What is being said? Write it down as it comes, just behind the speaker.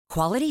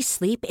Quality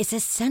sleep is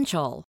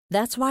essential.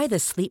 That's why the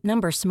Sleep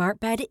Number Smart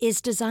Bed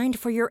is designed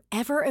for your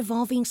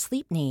ever-evolving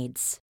sleep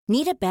needs.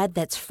 Need a bed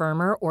that's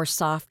firmer or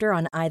softer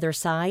on either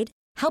side?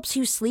 Helps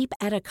you sleep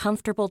at a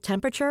comfortable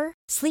temperature?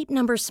 Sleep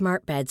Number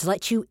Smart Beds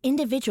let you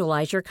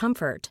individualize your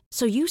comfort,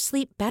 so you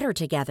sleep better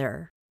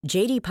together.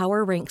 J.D.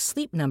 Power ranks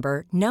Sleep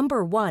Number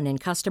number 1 in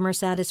customer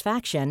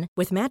satisfaction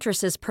with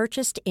mattresses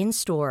purchased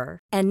in-store.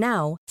 And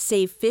now,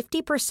 save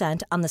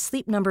 50% on the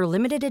Sleep Number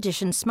Limited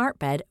Edition Smart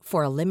Bed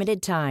for a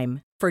limited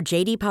time. For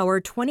J.D. Power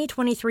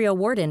 2023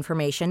 award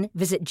information,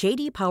 visit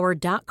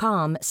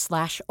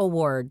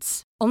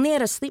jdpower.com/awards. Only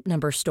at a Sleep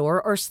Number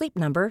store or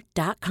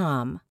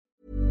sleepnumber.com.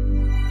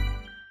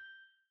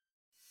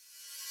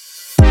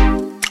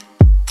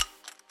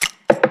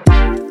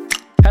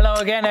 Hello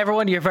again,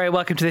 everyone. You're very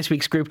welcome to this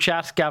week's group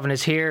chat. Gavin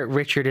is here.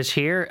 Richard is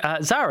here.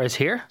 Zara is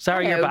here.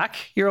 Zara, Hello. You're back.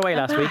 You're away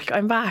last week.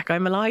 I'm back.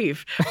 I'm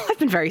alive. I've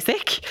been very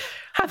sick.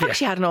 I've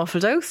actually had an awful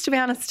dose, to be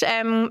honest.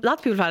 Lots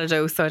of people have had a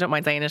dose, so I don't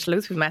mind saying it.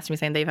 Loads of people messaged me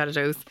saying they've had a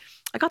dose.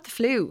 I got the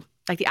flu,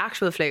 like the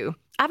actual flu.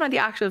 I haven't had the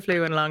actual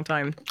flu in a long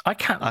time. I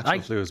can't.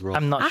 Actual flu is rough.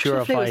 I'm not Actual sure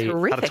if flu I is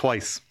horrific. Had it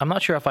twice. I'm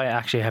not sure if I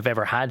actually have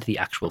ever had the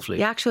actual flu.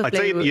 The actual I'd flu.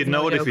 say you'd was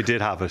know no it if joke. you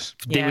did have it.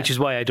 Yeah. Which is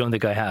why I don't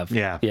think I have.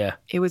 Yeah. It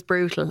It was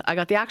brutal. I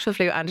got the actual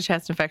flu and a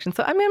chest infection.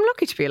 So, I mean, I'm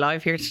lucky to be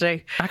alive here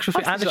today. Actual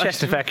flu and a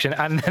chest infection.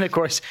 And then, of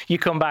course, you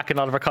come back and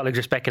all of our colleagues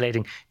are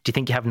speculating, do you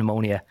think you have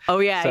pneumonia? Oh,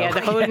 yeah, So- yeah.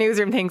 The whole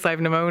newsroom thinks I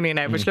have pneumonia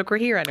now. But look, we're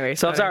here anyway.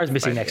 So if Zara's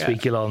missing next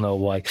week, you'll all know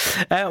why.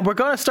 We're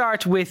going to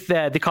start with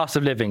the cost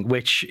of living,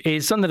 which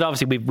is something that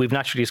obviously we've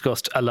naturally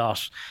discussed a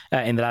lot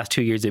in the last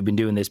 2 years they've been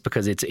doing this,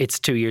 because it's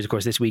 2 years, of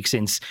course, this week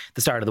since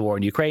the start of the war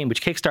in Ukraine,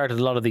 which kickstarted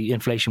a lot of the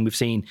inflation we've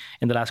seen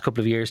in the last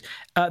couple of years.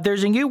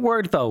 There's a new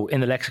word, though,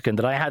 in the lexicon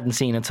that I hadn't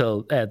seen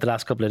until the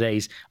last couple of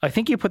days. I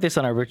think you put this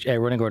on our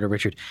running order,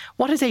 Richard.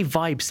 What is a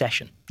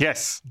Vibecession?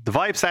 Yes, the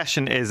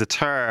Vibecession is a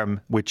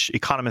term which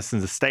economists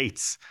in the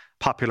States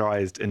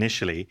popularized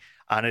initially,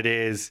 and it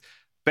is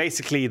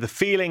basically the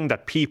feeling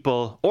that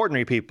people,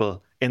 ordinary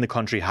people in the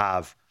country,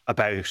 have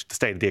about the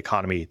state of the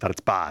economy, that it's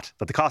bad,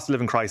 that the cost of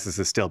living crisis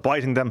is still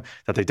biting them,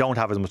 that they don't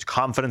have as much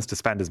confidence to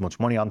spend as much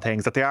money on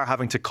things, that they are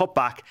having to cut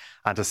back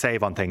and to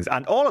save on things.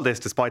 And all of this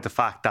despite the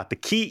fact that the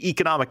key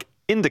economic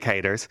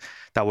indicators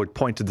that would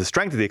point to the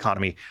strength of the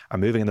economy are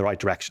moving in the right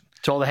direction.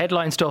 So all the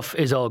headline stuff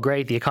is all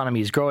great. The economy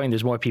is growing.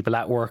 There's more people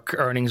at work.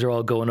 Earnings are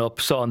all going up.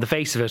 So on the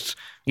face of it,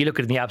 you look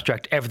at it in the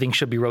abstract, everything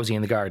should be rosy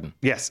in the garden.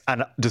 Yes,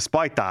 and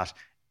despite that,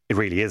 it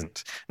really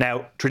isn't.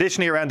 Now,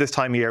 traditionally around this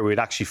time of year, we'd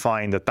actually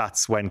find that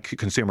that's when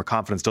consumer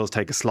confidence does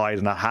take a slide,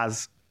 and that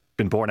has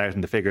been borne out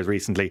in the figures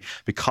recently,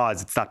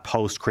 because it's that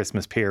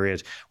post-Christmas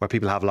period where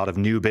people have a lot of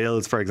new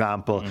bills, for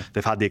example.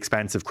 They've had the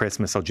expensive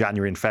Christmas, so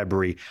January and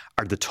February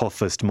are the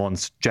toughest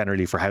months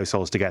generally for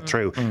households to get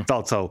through. It's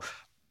also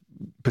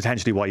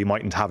potentially why you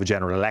mightn't have a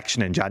general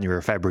election in January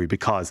or February,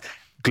 because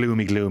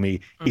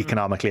gloomy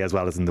economically, as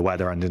well as in the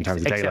weather and in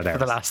terms of daylight Except hours. for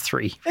the last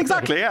three.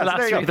 Exactly, yeah. The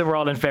last three of them were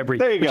all in February,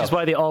 There you which go. is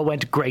why they all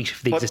went great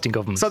for the existing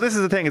government. So this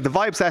is the thing. The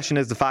Vibecession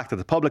is the fact that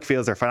the public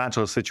feels their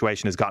financial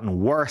situation has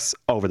gotten worse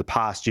over the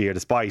past year,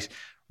 despite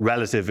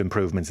relative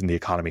improvements in the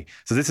economy.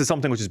 So this is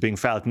something which is being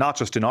felt not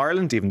just in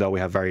Ireland, even though we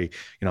have very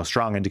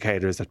strong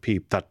indicators that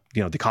the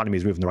economy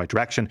is moving in the right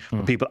direction,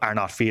 but people are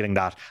not feeling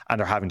that, and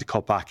they're having to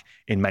cut back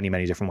in many,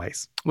 many different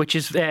ways. Which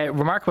is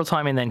remarkable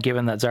timing then,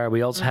 given that, Zara,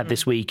 we also had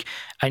this week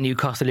a new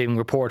cost of living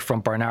report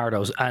from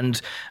Barnardo's. And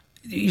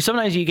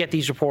sometimes you get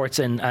these reports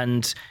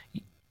and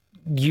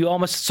you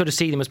almost sort of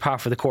see them as par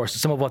for the course.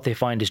 Some of what they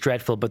find is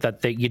dreadful, but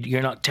that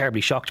you're not terribly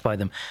shocked by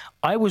them.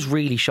 I was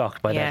really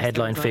shocked by that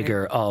headline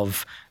figure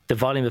of the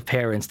volume of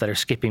parents that are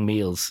skipping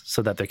meals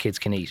so that their kids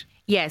can eat.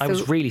 Yeah, I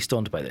was really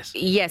stunned by this.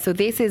 Yeah, so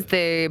this is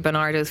the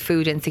Barnardo's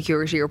Food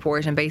Insecurity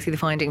Report, and basically the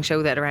findings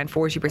show that around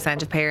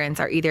 40% of parents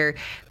are either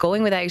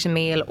going without a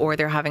meal or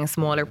they're having a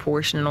smaller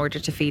portion in order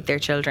to feed their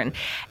children.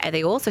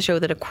 They also show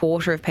that a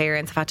quarter of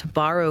parents have had to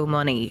borrow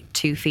money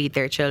to feed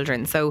their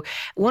children. So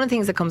one of the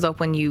things that comes up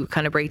when you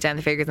kind of break down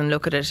the figures and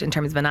look at it in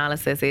terms of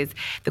analysis is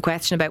the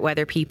question about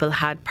whether people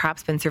had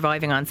perhaps been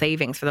surviving on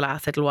savings for the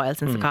last little while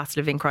since the cost of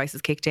living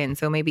crisis kicked in.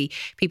 So maybe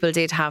people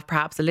did have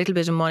perhaps a little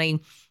bit of money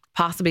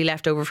possibly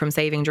left over from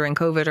saving during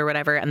COVID or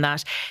whatever, and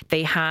that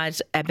they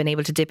had been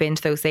able to dip into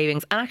those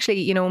savings. And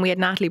actually, when we had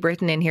Natalie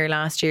Britton in here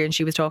last year and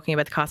she was talking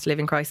about the cost of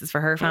living crisis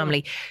for her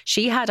family,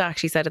 she had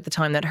actually said at the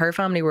time that her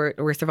family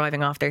were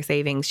surviving off their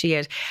savings. She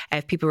had,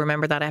 if people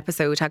remember that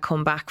episode, had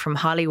come back from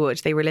Hollywood.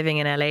 They were living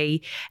in LA,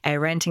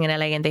 renting in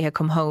LA, and they had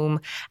come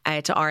home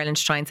to Ireland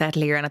to try and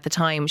settle here. And at the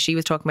time, she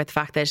was talking about the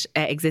fact that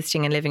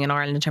existing and living in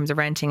Ireland in terms of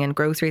renting and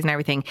groceries and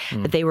everything,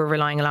 that they were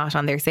relying a lot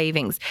on their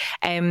savings.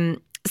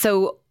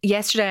 So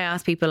yesterday I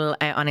asked people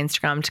on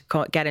Instagram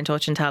to get in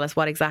touch and tell us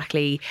what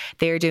exactly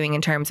they're doing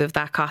in terms of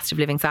that cost of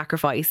living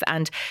sacrifice.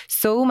 And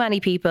so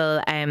many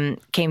people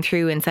came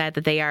through and said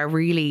that they are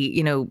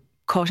really,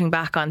 cutting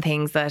back on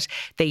things that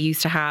they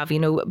used to have, you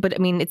know. But I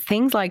mean, it's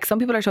things like, some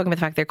people are talking about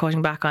the fact they're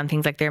cutting back on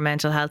things like their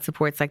mental health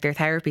supports, like their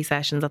therapy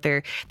sessions, that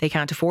they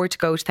can't afford to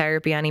go to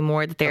therapy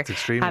anymore, that they're that's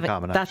extremely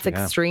common. That's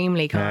actually,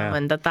 extremely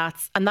common.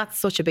 That's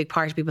such a big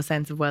part of people's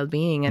sense of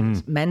well-being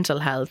and mental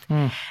health.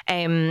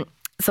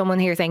 Someone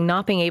here saying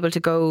not being able to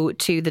go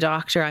to the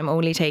doctor, I'm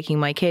only taking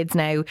my kids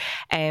now.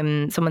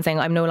 Someone saying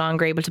I'm no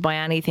longer able to buy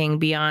anything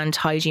beyond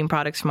hygiene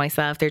products for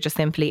myself. There just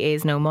simply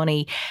is no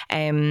money.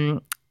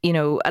 You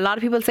know, a lot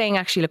of people saying,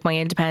 actually, look, my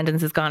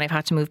independence is gone. I've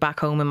had to move back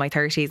home in my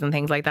 30s and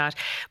things like that.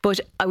 But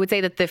I would say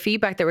that the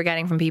feedback that we're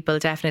getting from people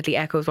definitely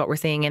echoes what we're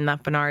seeing in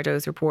that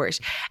Bernardo's report.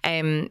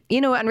 You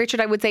know, and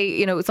Richard, I would say,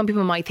 you know, some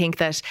people might think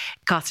that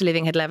cost of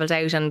living had levelled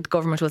out and the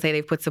government will say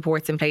they've put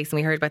supports in place, and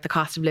we heard about the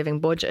cost of living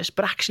budget.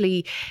 But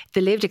actually,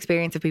 the lived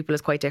experience of people is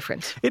quite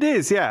different. It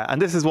is, yeah.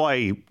 And this is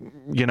why,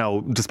 you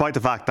know, despite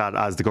the fact that,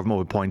 as the government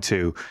would point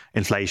to,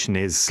 inflation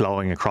is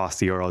slowing across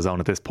the Eurozone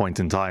at this point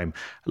in time,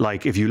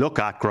 like if you look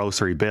at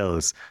grocery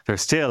bills, they're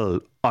still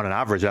on an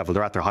average level,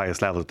 they're at their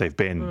highest level that they've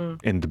been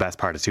in the best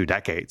part of 2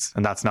 decades.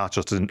 And that's not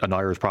just an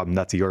Irish problem,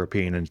 that's a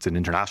European and it's an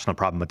international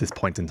problem at this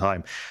point in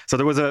time. So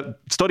there was a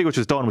study which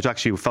was done, which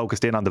actually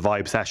focused in on the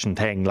Vibecession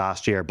thing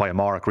last year by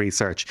Amoric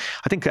Research.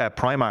 I think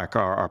Primark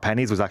or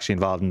Pennies was actually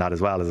involved in that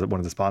as well as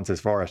one of the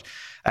sponsors for it.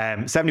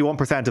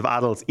 71% of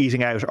adults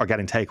eating out or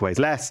getting takeaways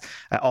less.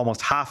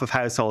 Almost half of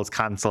households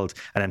cancelled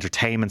an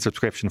entertainment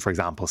subscription, for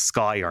example,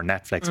 Sky or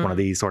Netflix, one of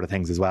these sort of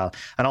things as well.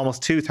 And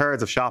almost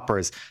 2/3 of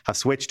shoppers have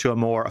switched to a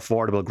more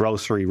affordable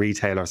grocery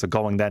retailer, so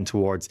going then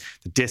towards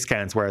the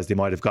discounts, whereas they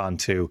might have gone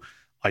to,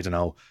 I don't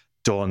know,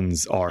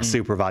 Dunn's or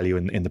Super Value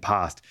in the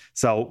past.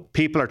 So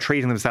people are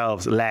treating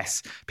themselves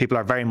less. People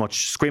are very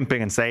much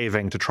scrimping and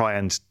saving to try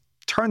and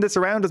turn this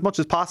around as much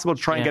as possible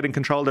to try and get in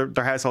control of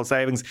their household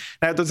savings.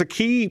 Now, there's a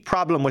key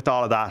problem with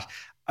all of that.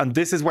 And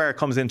this is where it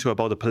comes into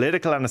both a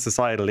political and a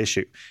societal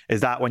issue,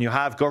 is that when you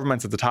have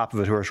governments at the top of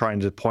it who are trying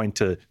to point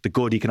to the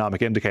good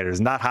economic indicators,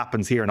 and that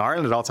happens here in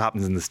Ireland, it also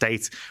happens in the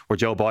States, where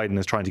Joe Biden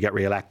is trying to get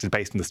re-elected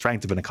based on the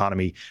strength of an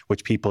economy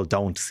which people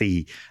don't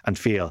see and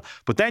feel.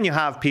 But then you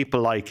have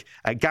people like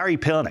Gary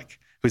Pilnick,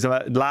 who's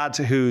a lad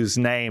whose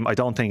name I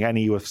don't think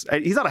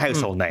he's not a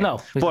household name. No,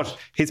 but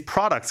his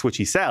products, which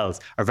he sells,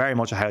 are very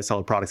much a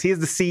household products. He is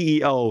the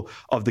CEO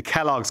of the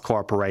Kellogg's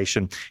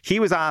Corporation.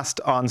 He was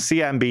asked on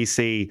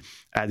CNBC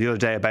the other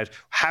day about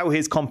how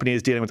his company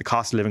is dealing with the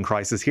cost of living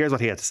crisis. Here's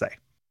what he had to say.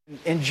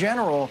 In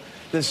general,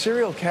 the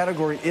cereal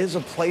category is a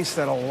place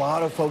that a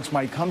lot of folks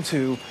might come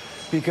to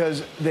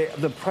because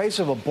the price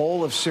of a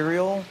bowl of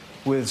cereal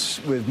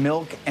with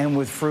milk and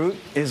with fruit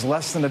is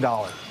less than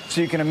 $1. So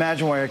you can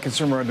imagine why a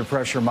consumer under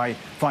pressure might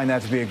find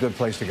that to be a good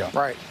place to go.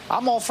 Right.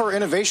 I'm all for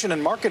innovation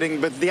and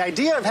marketing, but the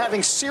idea of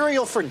having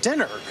cereal for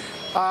dinner,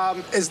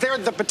 is there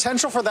the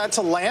potential for that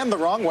to land the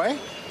wrong way?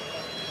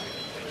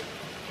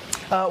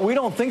 We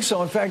don't think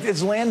so. In fact,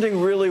 it's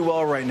landing really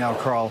well right now,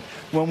 Carl.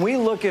 When we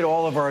look at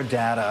all of our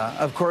data,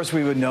 of course,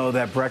 we would know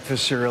that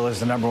breakfast cereal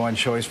is the #1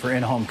 choice for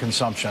in-home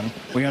consumption.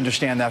 We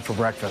understand that for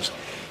breakfast.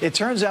 It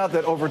turns out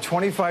that over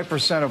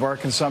 25% of our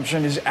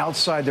consumption is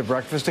outside the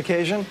breakfast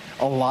occasion.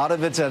 A lot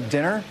of it's at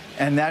dinner,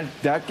 and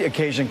that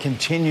occasion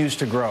continues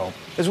to grow,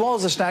 as well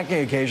as the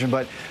snacking occasion.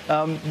 But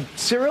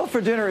cereal for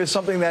dinner is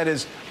something that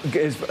is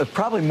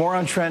probably more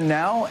on trend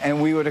now,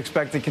 and we would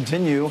expect to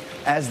continue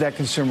as that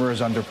consumer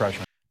is under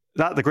pressure.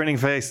 The grinning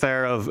face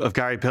there of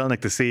Gary Pilnick,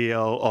 the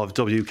CEO of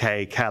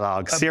WK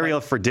Kellogg. Cereal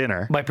for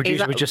dinner. My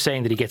producer was just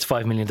saying that he gets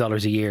 $5 million a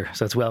year,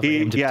 so it's well for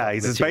him to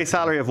he's his base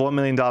salary of $1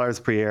 million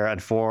per year and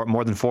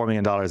more than $4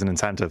 million in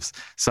incentives.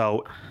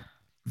 So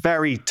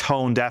very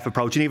tone deaf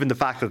approach, and even the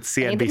fact that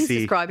CNBC... I think he's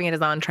describing it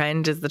as on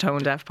trend is the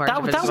tone deaf part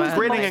of it. That was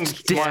the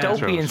most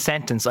dystopian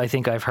sentence I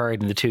think I've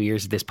heard in the 2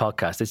 years of this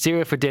podcast. That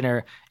cereal for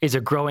dinner is a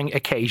growing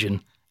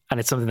occasion. And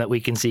it's something that we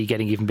can see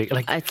getting even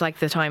bigger. It's like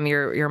the time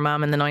your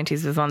mum in the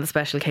 90s was on the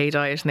Special K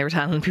diet and they were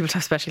telling people to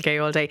have Special K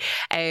all day.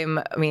 I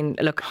mean,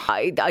 look,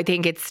 I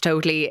think it's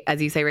totally,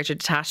 as you say, Richard,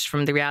 detached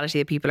from the reality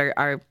that people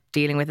are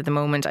dealing with at the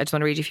moment. I just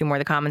want to read you a few more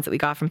of the comments that we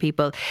got from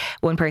people.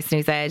 One person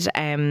who said,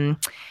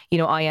 you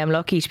know, I am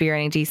lucky to be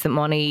earning decent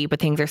money,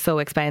 but things are so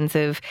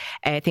expensive.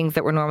 Things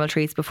that were normal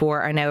treats before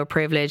are now a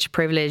privilege.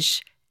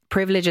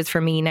 Privileges for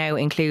me now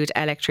include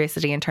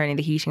electricity and turning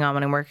the heating on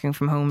when I'm working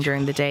from home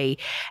during the day.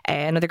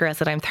 Another girl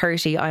said, I'm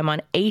 30, I'm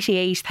on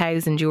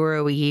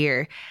 €88,000 a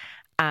year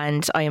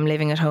and I am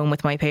living at home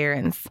with my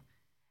parents.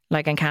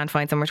 Like, I can't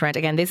find somewhere to rent.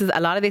 Again,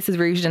 a lot of this is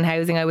rooted in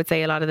housing, I would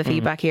say, a lot of the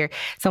feedback here.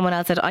 Someone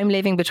else said, I'm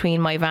living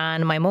between my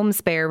van, my mum's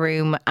spare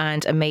room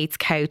and a mate's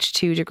couch,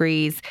 2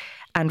 degrees.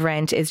 And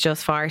rent is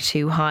just far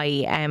too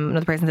high.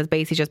 Another person says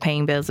basically just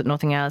paying bills with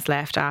nothing else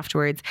left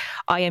afterwards.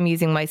 I am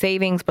using my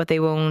savings, but they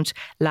won't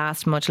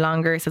last much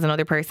longer, says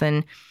another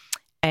person.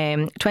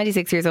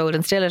 26 years old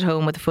and still at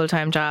home with a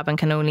full-time job and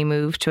can only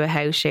move to a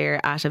house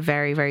share at a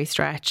very, very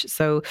stretch.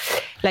 So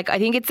I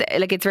think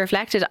it's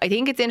reflected. I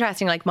think it's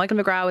interesting. Like Michael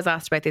McGrath was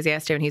asked about this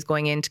yesterday when he's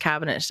going into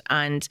cabinet,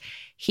 and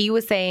he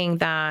was saying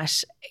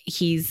that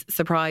he's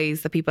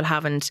surprised that people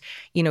haven't,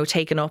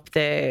 taken up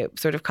the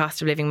sort of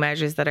cost of living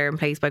measures that are in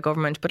place by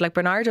government. But like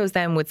Bernardo's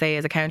then would say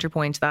as a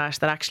counterpoint to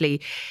that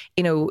actually,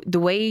 the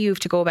way you have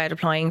to go about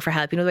applying for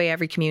help, the way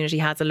every community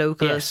has a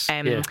local,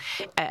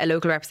 a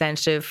local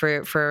representative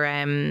for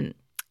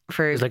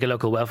it's like a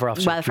local welfare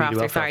officer.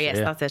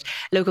 That's it.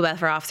 Local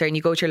welfare officer, and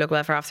you go to your local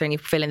welfare officer and you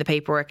fill in the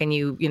paperwork and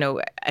you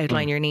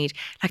outline your need.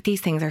 Like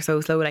these things are so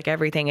slow, like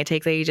everything, it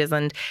takes ages.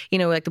 And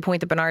like the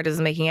point that Bernard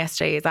was making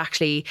yesterday is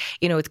actually,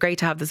 it's great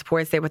to have the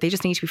supports there, but they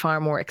just need to be far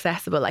more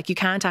accessible. Like you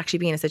can't actually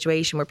be in a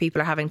situation where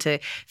people are having to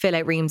fill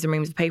out reams and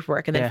reams of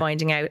paperwork and then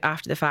finding out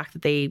after the fact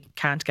that they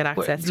can't get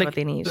access to what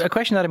they need. A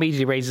question that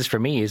immediately raises for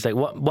me is like,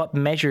 what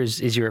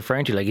measures is he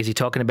referring to? Like, is he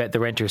talking about the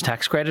renter's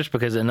tax credit?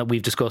 Because I know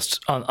we've discussed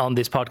on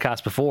this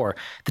podcast before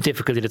the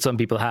difficulty that some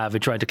people have in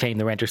trying to claim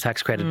the renter's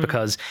tax credit,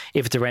 because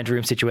if it's a rent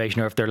room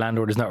situation or if their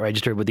landlord is not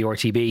registered with the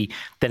RTB,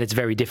 then it's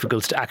very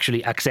difficult to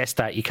actually access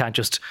that. You can't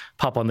just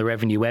pop on the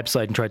revenue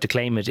website and try to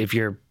claim it if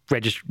your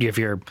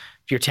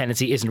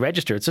tenancy isn't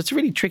registered. So it's a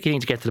really tricky thing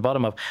to get to the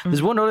bottom of.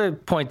 There's one other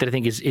point that I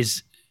think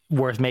is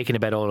worth making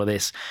about all of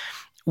this.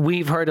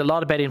 We've heard a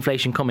lot about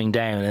inflation coming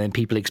down and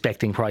people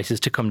expecting prices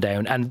to come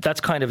down. And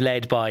that's kind of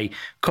led by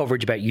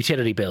coverage about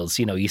utility bills.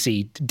 You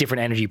see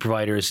different energy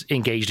providers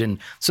engaged in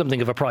something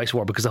of a price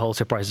war because the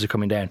wholesale prices are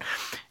coming down.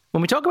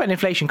 When we talk about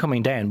inflation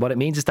coming down, what it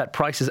means is that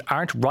prices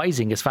aren't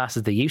rising as fast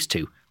as they used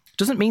to.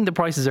 Doesn't mean the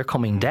prices are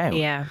coming down.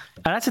 Yeah.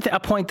 And that's a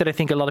point that I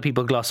think a lot of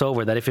people gloss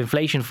over, that if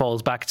inflation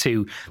falls back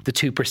to the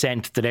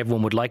 2% that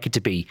everyone would like it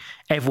to be,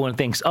 everyone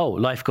thinks,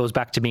 life goes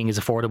back to being as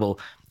affordable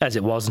as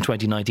it was in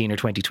 2019 or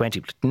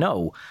 2020.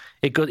 No,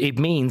 it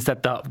means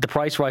that the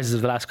price rises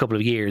of the last couple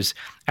of years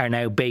are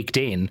now baked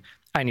in,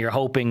 and you're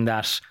hoping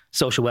that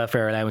social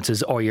welfare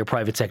allowances or your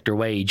private sector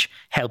wage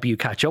help you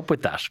catch up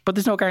with that. But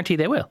there's no guarantee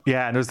they will.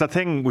 Yeah, and there's that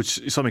thing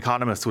which some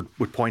economists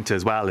would point to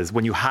as well, is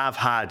when you have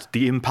had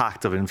the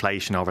impact of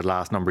inflation over the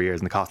last number of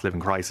years and the cost of living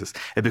crisis,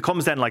 it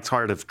becomes then like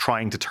sort of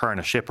trying to turn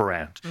a ship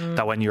around.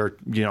 That when you're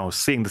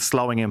seeing the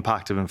slowing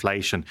impact of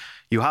inflation,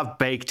 you have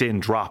baked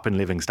in drop in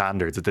living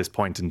standards at this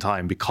point in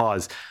time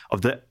because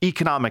of the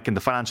economic and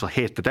the financial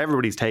hit that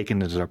everybody's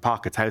taken into their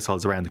pockets,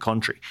 households around the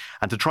country.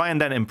 And to try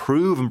and then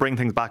improve and bring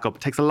things back up,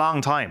 it takes a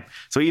long time.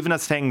 So even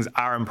as things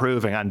are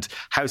improving and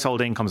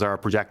household incomes are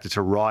projected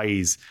to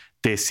rise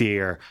this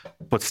year,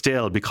 but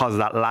still because of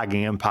that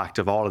lagging impact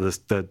of all of this,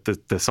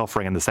 the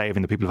suffering and the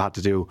saving that people have had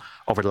to do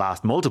over the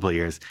last multiple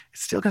years,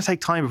 it's still going to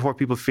take time before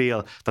people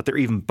feel that they're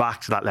even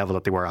back to that level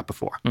that they were at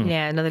before.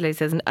 Yeah, another lady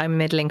says, I'm a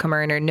middle income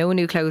earner, no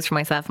new clothes for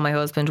myself and my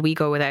husband, we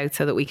go without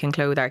so that we can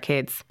clothe our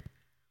kids.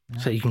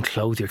 So you can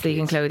clothe your kids. So you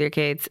can clothe your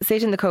kids.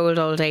 Sit in the cold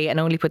all day and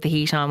only put the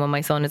heat on when my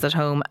son is at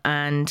home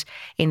and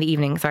in the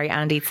evening.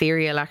 And eat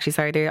cereal. Actually,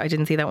 sorry, I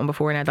didn't see that one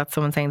before. Now that's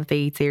someone saying that they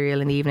eat cereal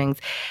in the evenings.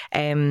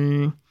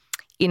 I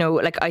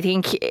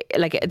think,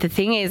 the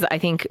thing is, I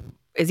think,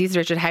 as you said,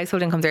 Richard,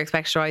 household incomes are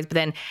expected to rise, but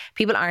then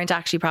people aren't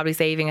actually probably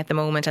saving at the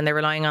moment and they're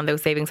relying on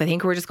those savings. I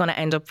think we're just going to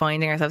end up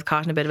finding ourselves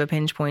caught in a bit of a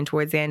pinch point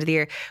towards the end of the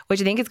year, which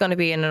I think is going to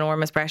be an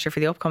enormous pressure for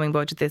the upcoming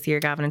budget this year,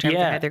 Gavin, in terms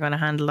of how they're going to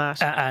handle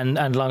that.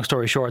 And long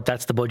story short,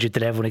 that's the budget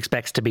that everyone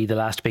expects to be the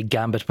last big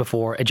gambit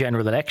before a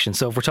general election.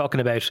 So if we're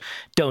talking about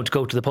don't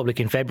go to the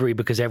public in February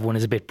because everyone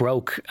is a bit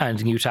broke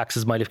and new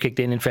taxes might have kicked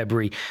in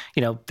February,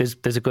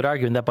 there's a good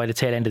argument that by the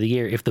tail end of the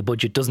year, if the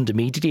budget doesn't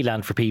immediately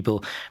land for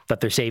people, that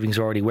their savings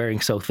are already wearing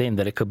so thin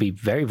that it could be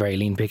very, very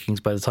lean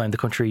pickings by the time the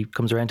country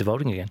comes around to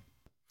voting again.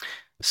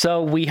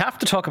 So we have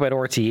to talk about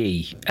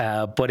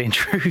RTE, but in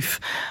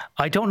truth,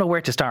 I don't know where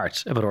to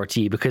start about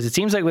RTE, because it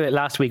seems like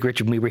last week,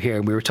 Richard, when we were here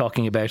and we were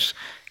talking about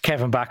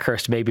Kevin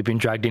Backhurst maybe being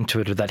dragged into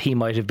it, or that he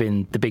might have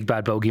been the big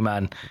bad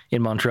bogeyman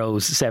in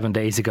Montrose 7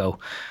 days ago.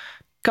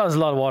 Caused a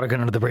lot of water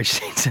going under the bridge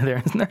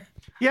there, isn't there?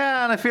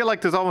 Yeah, and I feel like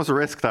there's almost a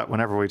risk that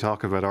whenever we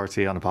talk about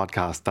RTE on a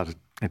podcast, that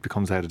it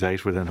becomes out of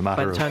date within a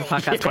matter of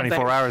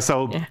 24 hours.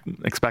 So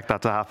expect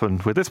that to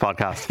happen with this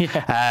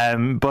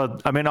podcast.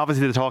 But I mean,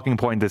 obviously the talking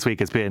point this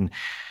week has been,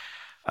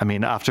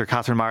 after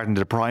Catherine Martin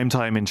did a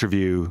primetime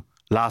interview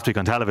last week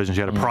on television,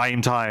 she had a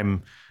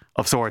primetime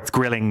of sorts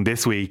grilling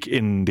this week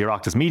in the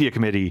Oireachtas Media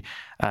Committee,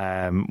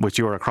 which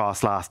you were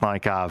across last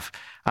night, Gav.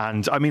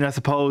 And I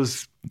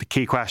suppose the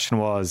key question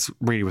was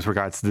really with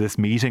regards to this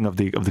meeting of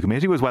the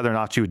committee was whether or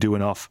not she would do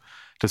enough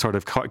to sort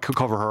of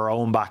cover her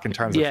own back in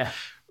terms of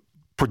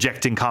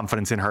projecting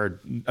confidence in her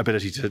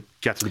ability to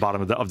get to the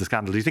bottom of the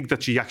scandal. Do you think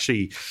that she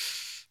actually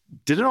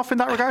did enough in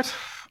that regard?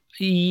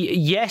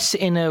 Yes,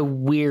 in a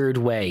weird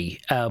way,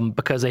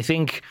 because I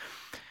think,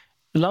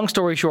 long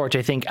story short,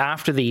 I think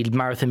after the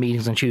marathon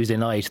meetings on Tuesday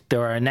night,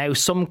 there are now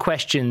some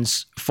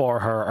questions for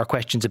her or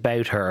questions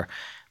about her,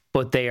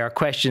 but they are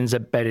questions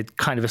about it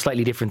kind of a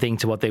slightly different thing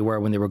to what they were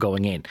when they were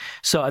going in.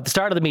 So at the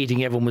start of the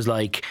meeting, everyone was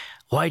like,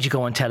 why did you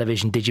go on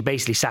television? Did you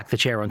basically sack the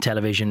chair on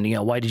television? You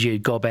know, why did you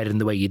go about it in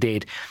the way you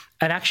did?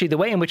 And actually, the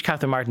way in which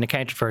Catherine Martin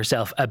accounted for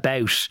herself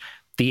about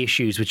the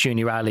issues with Siún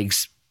Ní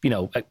Raghallaig's, you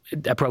know,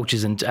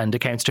 approaches and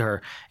accounts to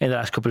her in the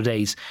last couple of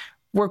days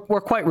were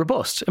quite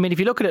robust. I mean, if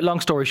you look at it, long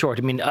story short,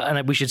 I mean,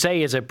 and we should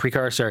say as a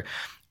precursor,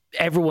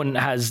 everyone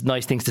has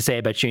nice things to say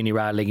about Siún Ní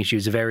Raghallaigh, and she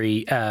was a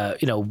very,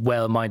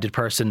 well-minded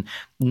person.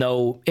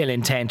 No ill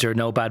intent or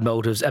no bad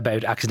motives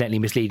about accidentally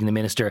misleading the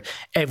minister.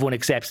 Everyone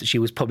accepts that she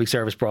was public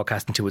service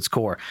broadcasting to its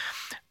core.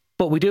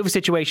 But we do have a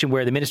situation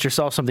where the minister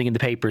saw something in the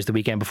papers the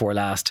weekend before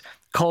last,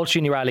 called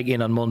Siún Ní Raghallaigh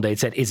in on Monday and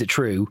said, "Is it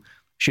true?"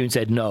 Siún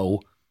said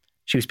no.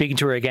 She was speaking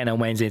to her again on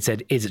Wednesday and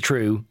said, "Is it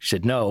true?" She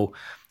said no.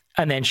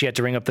 And then she had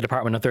to ring up the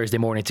department on Thursday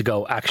morning to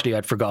go, "Actually,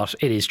 I'd forgot,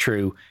 it is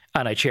true."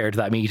 And I chaired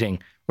that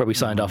meeting where we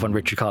signed off on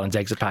Richard Collins'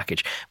 exit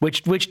package,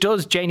 which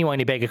does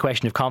genuinely beg a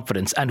question of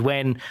confidence. And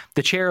when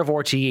the chair of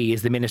RTE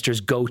is the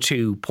minister's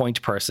go-to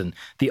point person,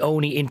 the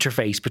only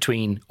interface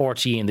between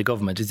RTE and the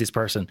government is this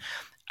person,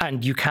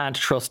 and you can't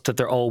trust that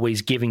they're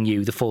always giving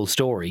you the full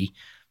story,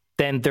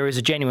 then there is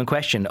a genuine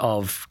question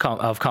of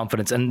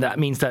confidence. And that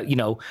means that, you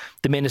know,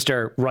 the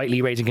minister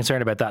rightly raising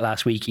concern about that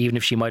last week, even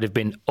if she might have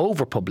been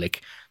over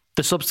public,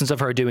 the substance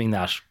of her doing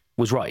that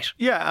was right.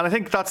 Yeah, and I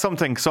think that's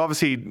something. So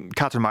obviously,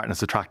 Catherine Martin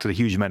has attracted a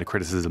huge amount of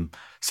criticism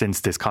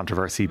since this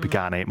controversy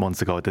began 8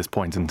 months ago at this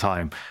point in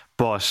time.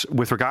 But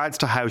with regards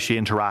to how she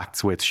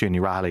interacts with Siún Ní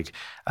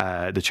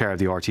Raghallaigh, the chair of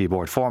the RTE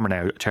board, former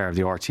now chair of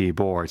the RTE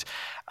board,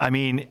 I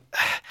mean,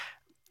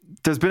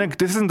 this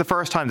isn't the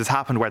first time this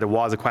happened where there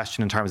was a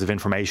question in terms of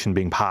information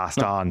being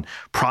passed on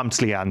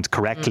promptly and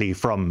correctly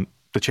from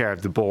the chair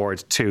of the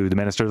board to the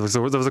minister.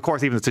 There was, of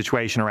course, even a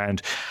situation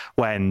around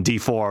when Dee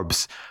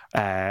Forbes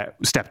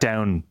stepped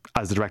down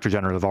as the Director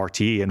General of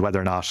RTE and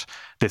whether or not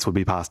this would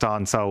be passed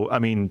on. So, I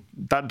mean,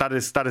 that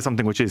is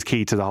something which is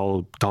key to the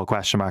whole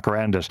question mark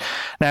around it.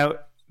 Now,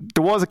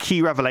 there was a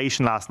key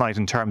revelation last night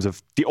in terms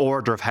of the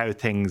order of how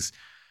things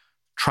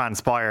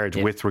transpired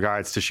with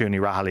regards to Siún Ní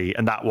Raghallaigh,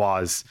 and that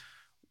was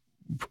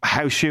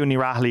how Siún Ní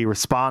Raghallaigh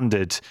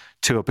responded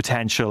to a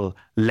potential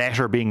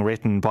letter being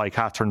written by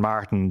Catherine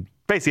Martin,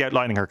 basically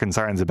outlining her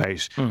concerns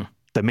about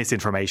the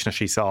misinformation as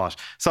she saw it.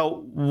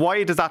 So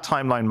why does that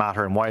timeline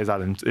matter, and why is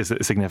that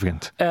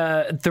significant?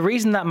 The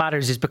reason that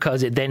matters is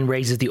because it then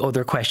raises the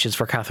other questions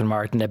for Catherine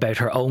Martin about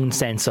her own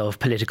sense of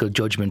political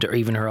judgment, or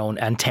even her own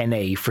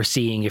antennae for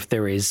seeing if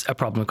there is a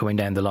problem coming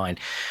down the line.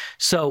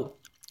 So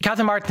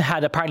Catherine Martin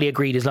had apparently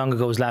agreed as long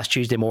ago as last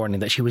Tuesday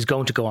morning that she was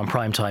going to go on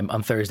prime time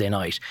on Thursday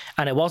night.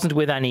 And it wasn't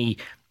with any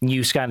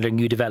new scandal or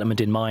new development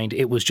in mind.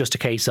 It was just a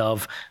case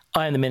of,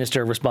 I am the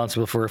minister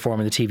responsible for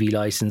reforming the TV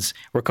licence.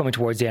 We're coming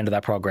towards the end of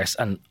that progress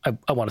and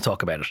I want to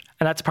talk about it.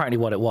 And that's apparently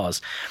what it was.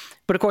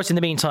 But of course, in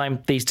the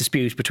meantime, these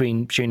disputes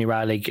between Siún Ní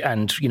Raghallaigh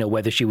and, you know,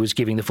 whether she was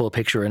giving the full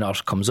picture or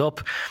not comes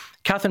up.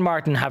 Catherine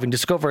Martin, having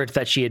discovered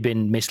that she had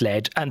been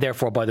misled, and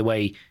therefore, by the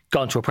way,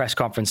 gone to a press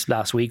conference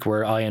last week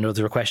where I and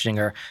others were questioning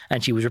her,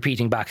 and she was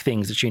repeating back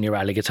things that Siún Ní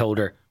Raghallaigh had told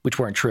her, which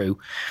weren't true.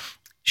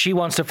 She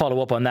wants to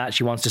follow up on that.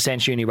 She wants to send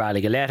Siún Ní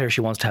Raghallaigh a letter.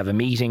 She wants to have a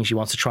meeting. She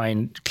wants to try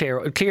and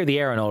clear the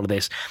air on all of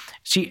this.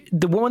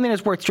 The one thing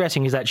that's worth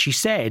stressing is that she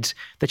said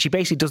that she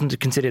basically doesn't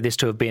consider this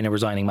to have been a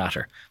resigning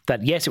matter.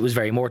 That yes, it was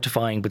very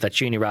mortifying, but that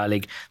Siún Ní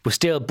Raghallaigh was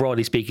still,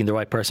 broadly speaking, the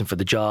right person for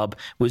the job,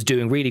 was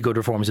doing really good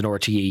reforms in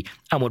RTE,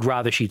 and would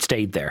rather she'd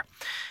stayed there.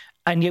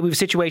 And yet we have a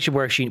situation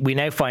where we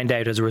now find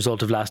out, as a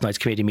result of last night's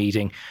committee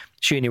meeting,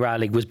 Siún Ní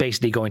Raghallaigh was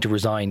basically going to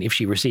resign if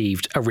she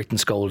received a written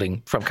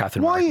scolding from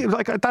Catherine Martin. Why?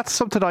 Like, that's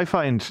something I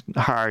find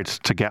hard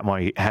to get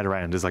my head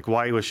around. Is like,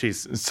 why was she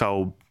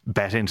so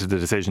bet into the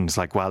decision? It's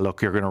like, well,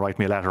 look, you're going to write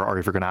me a letter, or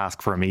if you're going to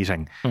ask for a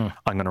meeting, I'm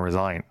going to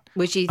resign.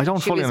 I don't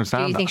fully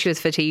understand. Do you think she was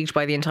fatigued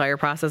by the entire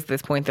process at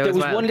this point, though?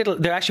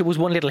 There actually was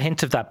one little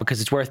hint of that,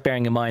 because it's worth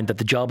bearing in mind that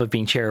the job of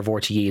being chair of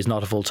RTE is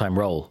not a full-time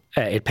role.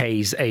 It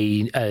pays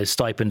a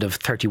stipend of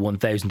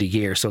 $31,000 a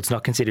year, so it's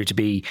not considered to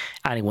be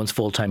anyone's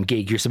full-time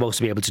gig. You're supposed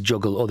to be able to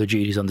juggle other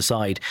duties on the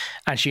side.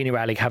 And Siún Ní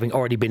Raghallaigh, having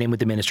already been in with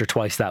the minister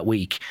twice that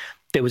week,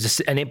 there was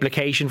an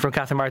implication from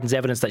Catherine Martin's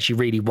evidence that she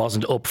really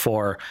wasn't up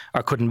for,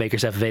 or couldn't make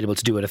herself available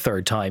to do it a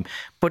third time.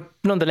 But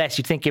nonetheless,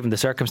 you'd think, given the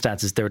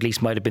circumstances, there at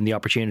least might have been the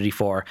opportunity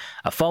for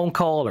a phone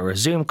call or a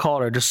Zoom call,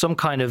 or just some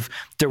kind of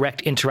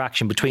direct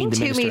interaction between the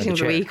minister and the chair. 2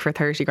 meetings a week for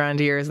 30 grand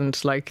a year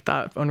isn't like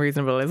that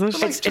unreasonable, is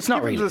it? It's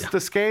not really.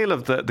 The scale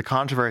of the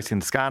controversy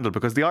and the scandal,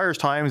 because the Irish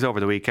Times over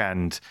the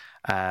weekend,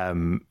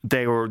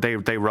 they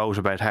wrote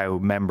about how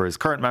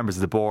current members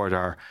of the board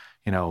are,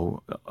 you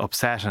know,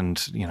 upset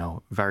and, you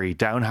know, very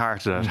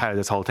downhearted at how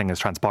this whole thing has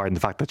transpired, and the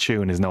fact that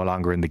Siún is no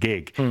longer in the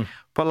gig.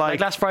 But like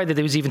last Friday,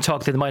 there was even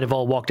talk that they might have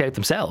all walked out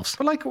themselves.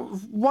 But like,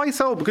 why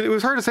so? Because it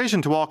was her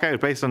decision to walk out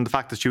based on the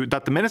fact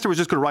that the minister was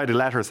just going to write a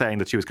letter saying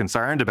that she was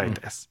concerned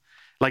about this.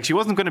 Like, she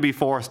wasn't going to be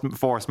forced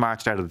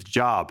marched out of the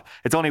job.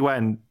 It's only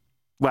when,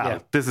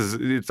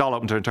 it's all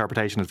open to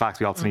interpretation. In fact,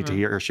 we also need to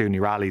hear Siún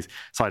Ní Raghallaigh's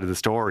side of the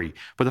story.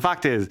 But the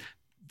fact is,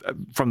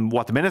 from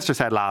what the minister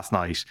said last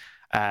night,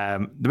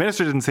 the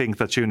minister didn't think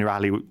that Siún Ní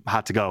Raghallaigh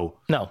had to go.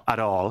 No. At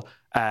all.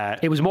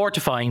 It was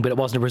mortifying, but it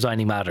wasn't a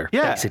resigning matter,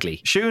 basically.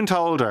 Siún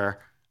told her,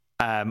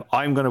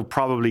 I'm going to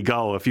probably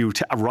go if you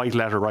write a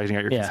letter writing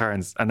out your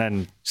concerns, and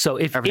then so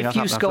if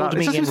you scold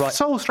me in writing,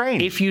 so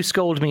strange. If you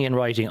scold me in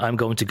writing, I'm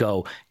going to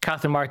go.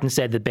 Catherine Martin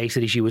said that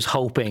basically she was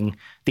hoping,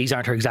 these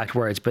aren't her exact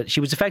words, but she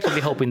was effectively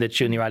hoping that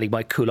Siún Ní Raghallaigh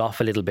might cool off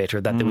a little bit,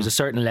 or that there was a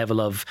certain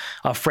level of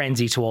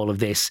frenzy to all of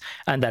this,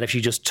 and that if she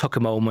just took a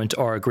moment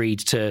or agreed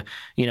to,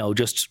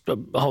 just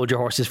hold your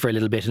horses for a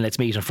little bit and let's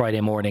meet on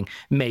Friday morning,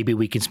 maybe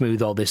we can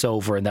smooth all this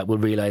over, and that we'll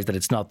realise that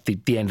it's not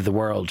the end of the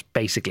world,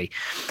 basically.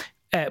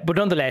 But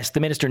nonetheless, the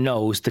minister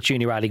knows that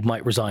Siún Ní Raghallaigh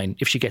might resign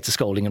if she gets a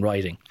scolding in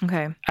writing.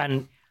 Okay.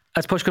 And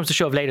as push comes to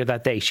shove later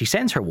that day, she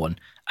sends her one.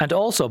 And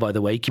also, by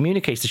the way,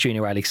 communicates to Siún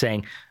Ní Raghallaigh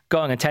saying,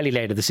 going on telly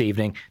later this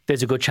evening,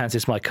 there's a good chance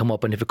this might come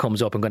up. And if it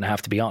comes up, I'm going to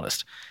have to be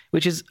honest.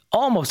 Which is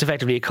almost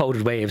effectively a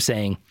coded way of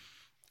saying,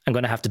 I'm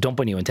going to have to dump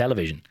on you on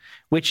television.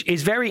 Which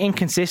is very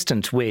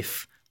inconsistent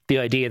with the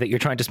idea that you're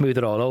trying to smooth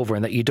it all over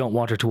and that you don't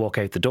want her to walk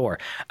out the door.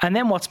 And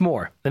then what's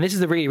more, and this is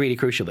the really, really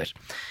crucial bit,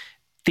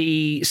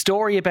 the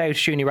story about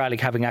Siún Ní Raghallaigh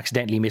having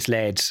accidentally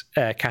misled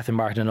Catherine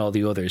Martin and all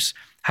the others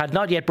had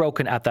not yet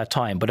broken at that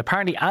time. But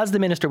apparently, as the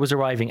minister was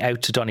arriving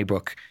out to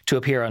Donnybrook to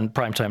appear on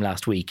primetime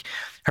last week,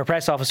 her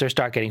press officers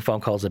start getting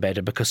phone calls about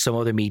it because some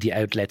other media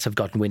outlets have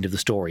gotten wind of the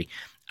story.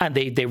 And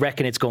they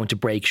reckon it's going to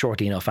break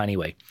shortly enough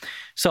anyway.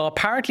 So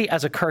apparently,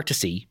 as a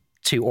courtesy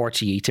to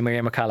RTE, to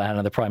Miriam McCallaghan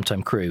and the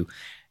primetime crew,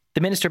 the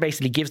minister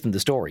basically gives them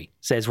the story,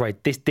 says,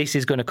 right, this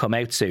is going to come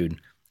out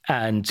soon.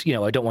 And,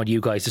 I don't want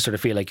you guys to sort of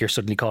feel like you're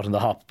suddenly caught in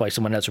the hop by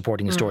someone else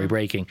reporting a story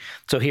breaking.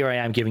 So here I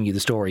am giving you the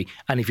story.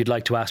 And if you'd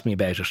like to ask me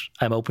about it,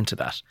 I'm open to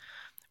that.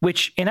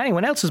 Which in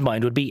anyone else's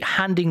mind would be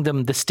handing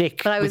them the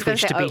stick with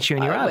which to beat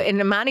Siún Ní Raghallaigh.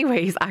 In many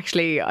ways,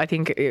 actually, I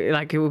think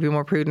it would be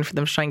more prudent for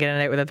them to try and get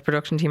it out without the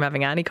production team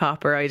having any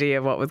copper idea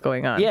of what was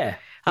going on. Yeah.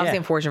 Obviously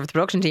unfortunate for the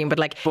production team, but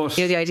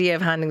the idea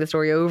of handing the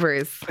story over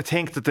is... I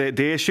think that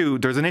the issue,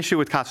 there's an issue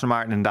with Catherine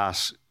Martin in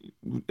that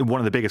one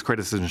of the biggest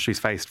criticisms she's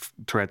faced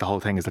throughout the whole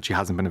thing is that she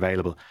hasn't been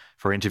available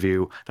for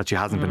interview, that she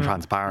hasn't been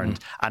transparent.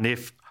 And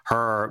if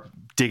her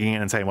digging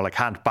in and saying, well, I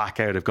can't back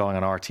out of going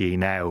on RTE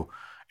now,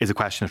 is a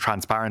question of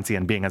transparency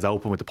and being as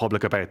open with the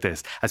public about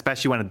this,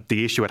 especially when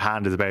the issue at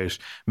hand is about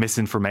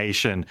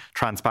misinformation,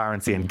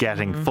 transparency and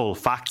getting full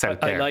facts out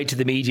there. I lied to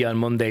the media on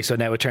Monday, so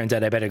now it turns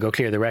out I better go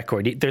clear the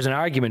record. There's an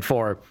argument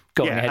for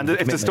going ahead and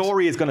with if the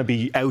story is going to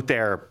be out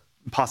there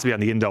possibly on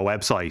the Indo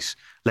website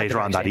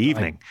later on that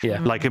evening.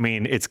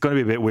 It's going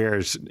to be a bit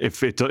weird if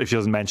she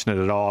doesn't mention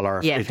it at all,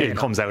 or if it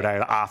comes out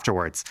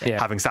afterwards,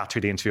 having sat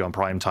through the interview on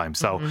prime time.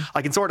 So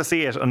I can sort of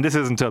see it, and this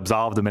isn't to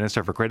absolve the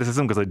minister for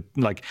criticism, because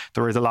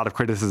there is a lot of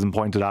criticism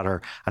pointed at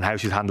her and how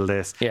she's handled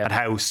this and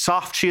how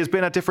soft she has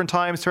been at different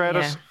times throughout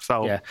it.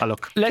 So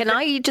look. Can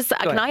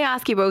I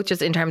ask you both,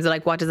 just in terms of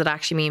what does it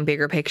actually mean,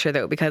 bigger picture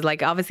though? Because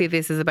obviously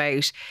this is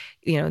about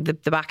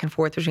the back and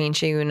forth between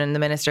Siún and the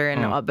minister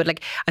and all, but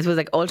I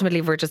suppose ultimately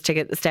if we're just take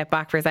a step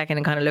back for a second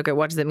and kind of look at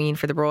what does it mean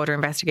for the broader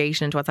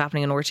investigation into what's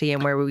happening in RTE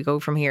and where will we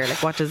go from here,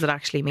 what does it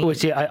actually mean? Well,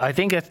 see, I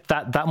think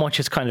that much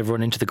has kind of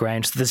run into the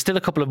ground. So there's still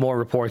a couple of more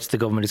reports the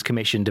government has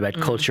commissioned about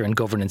culture and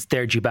governance.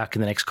 They're due back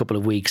in the next couple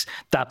of weeks.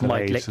 They're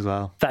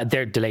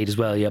delayed as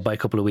well, by a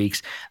couple of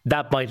weeks.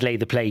 That might lay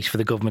the plate for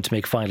the government to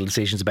make final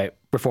decisions about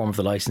reform of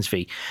the licence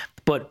fee.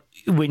 But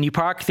when you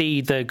park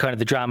the kind of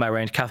the drama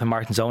around Catherine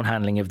Martin's own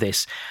handling of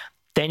this,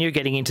 then you're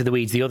getting into the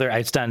weeds. The other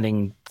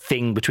outstanding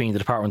thing between the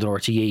department and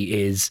RTE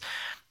is,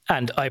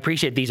 and I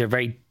appreciate these are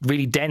very,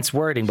 really dense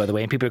wording, by the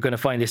way, and people are going to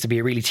find this to be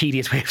a really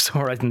tedious way of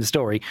summarising the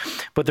story,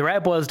 but the row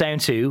boils down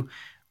to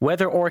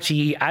whether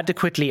RTE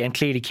adequately and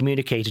clearly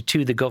communicated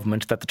to the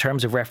government that the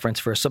terms of reference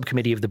for a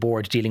subcommittee of the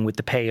board dealing with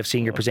the pay of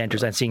senior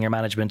presenters and senior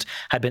management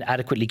had been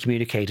adequately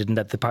communicated, and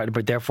that the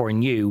department therefore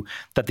knew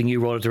that the new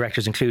role of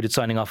directors included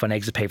signing off on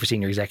exit pay for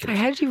senior executives.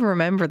 How do you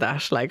remember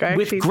that?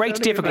 With great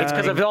difficulty,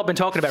 because I've all been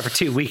talking about it for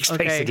 2 weeks,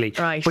 basically.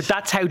 Right. But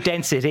that's how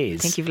dense it is.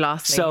 I think you've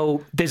lost me.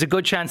 So there's a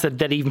good chance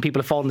that even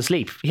people have fallen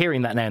asleep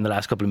hearing that now in the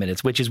last couple of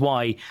minutes, which is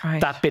why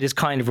that bit has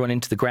kind of run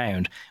into the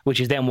ground, which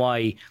is then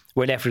why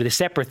we're left with a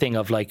separate thing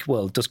of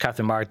does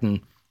Catherine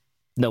Martin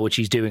know what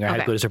she's doing, or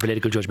how good is her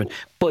political judgment?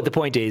 But the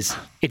point is,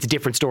 it's a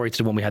different story to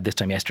the one we had this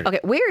time yesterday. Okay,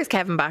 where is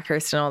Kevin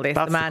Backhurst in all this?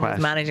 That's the man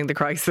who's managing the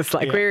crisis.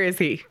 Where is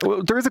he?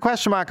 Well, there is a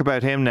question mark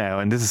about him now,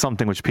 and this is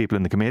something which people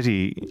in the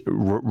committee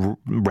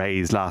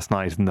raised last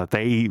night, and that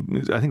I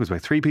think it was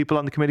about 3 people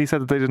on the committee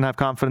said that they didn't have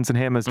confidence in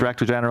him as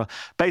Director General,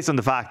 based on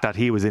the fact that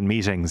he was in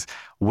meetings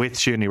with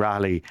Siún Ní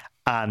Raghallaigh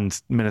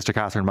and Minister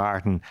Catherine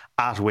Martin,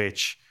 at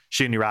which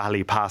Siún Ní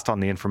Raghallaigh passed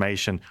on the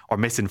information or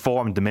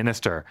misinformed the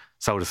minister,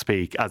 so to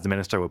speak, as the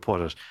minister would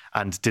put it,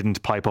 and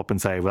didn't pipe up and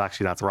say, well,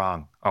 actually, that's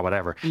wrong or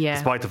whatever,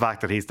 despite the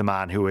fact that he's the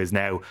man who is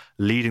now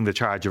leading the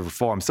charge of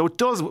reform. So it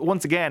does,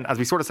 once again, as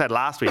we sort of said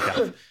last week,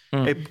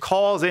 it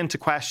calls into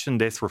question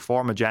this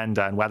reform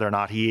agenda and whether or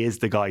not he is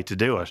the guy to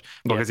do it,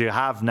 because you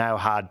have now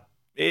had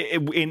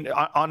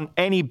on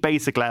any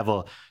basic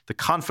level, the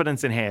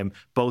confidence in him,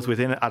 both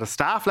within at a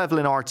staff level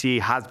in RTE,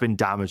 has been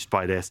damaged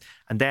by this,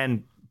 and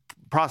then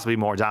possibly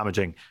more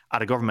damaging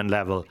at a government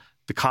level,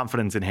 the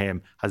confidence in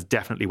him has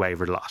definitely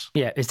wavered a lot.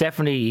 Yeah, it's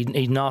definitely,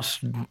 he's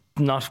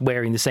not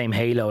wearing the same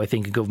halo, I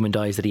think, in government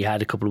eyes that he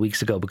had a couple of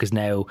weeks ago, because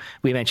now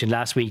we mentioned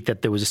last week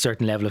that there was a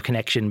certain level of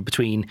connection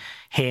between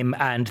him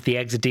and the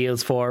exit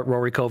deals for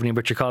Rory Coveney and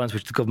Richard Collins,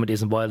 which the government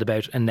isn't wild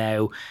about. And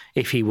now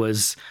if he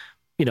was,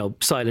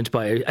 silent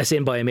by a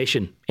sin by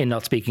omission in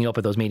not speaking up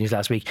at those meetings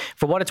last week.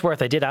 For what it's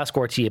worth, I did ask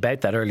RTE about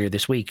that earlier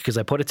this week, because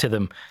I put it to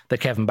them that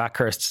Kevin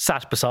Backhurst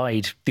sat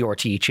beside the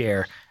RTE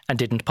chair and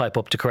didn't pipe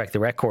up to correct the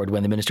record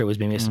when the minister was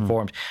being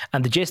misinformed.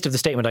 And the gist of the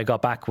statement I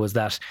got back was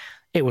that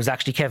it was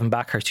actually Kevin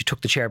Backhurst who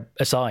took the chair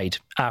aside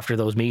after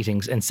those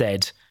meetings and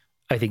said,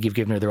 I think you've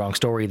given her the wrong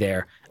story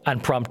there,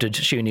 and prompted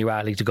Siúni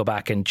Raleigh to go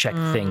back and check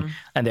the thing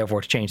and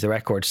therefore to change the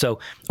record. So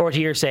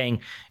RTE are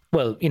saying,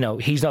 well,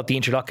 he's not the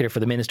interlocutor for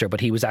the minister, but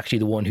he was actually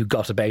the one who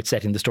got about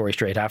setting the story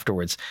straight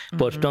afterwards.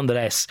 But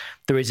nonetheless,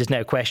 there is this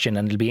now question,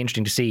 and it'll be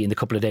interesting to see in the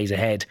couple of days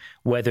ahead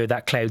whether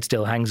that cloud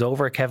still hangs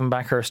over Kevin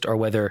Backhurst, or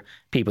whether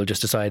people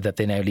just decide that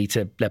they now need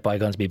to let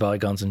bygones be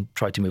bygones and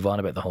try to move on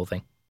about the whole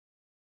thing.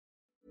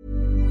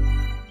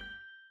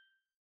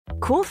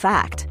 Cool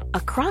fact,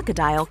 a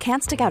crocodile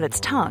can't stick out its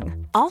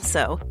tongue.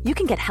 Also, you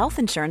can get health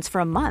insurance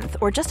for a month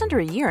or just under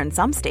a year in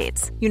some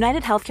states.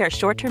 United Healthcare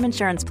short-term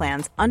insurance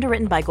plans,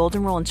 underwritten by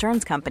Golden Rule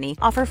Insurance Company,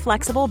 offer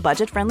flexible,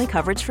 budget-friendly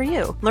coverage for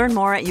you. Learn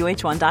more at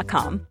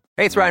uh1.com.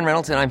 Hey, it's Ryan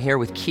Reynolds, and I'm here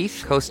with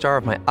Keith, co-star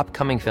of my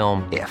upcoming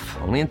film, If,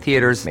 only in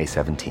theaters May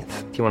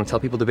 17th. Do you want to tell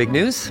people the big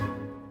news?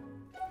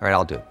 All right,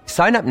 I'll do it.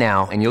 Sign up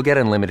now and you'll get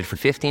unlimited for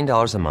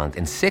 $15 a month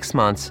and 6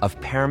 months of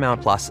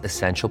Paramount Plus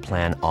Essential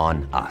Plan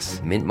on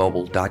us.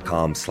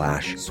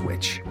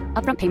 MintMobile.com/switch.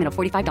 Upfront payment of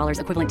 $45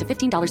 equivalent to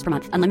 $15 per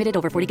month. Unlimited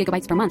over 40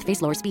 gigabytes per month.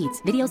 Face lower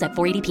speeds. Videos at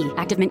 480p.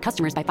 Active Mint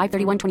customers by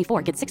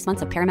 531.24 get 6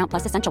 months of Paramount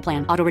Plus Essential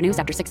Plan. Auto renews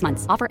after 6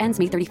 months. Offer ends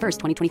May 31st,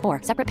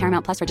 2024. Separate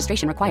Paramount Plus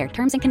registration required.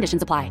 Terms and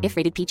conditions apply if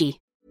rated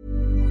PG.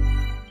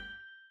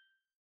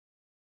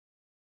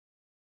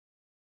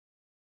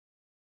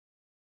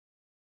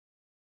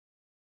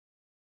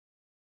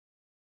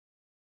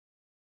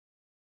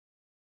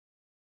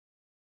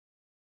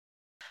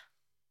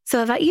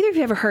 So have either of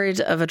you ever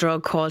heard of a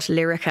drug called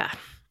Lyrica?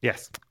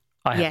 Yes.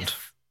 I haven't.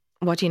 Yes.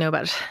 What do you know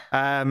about it?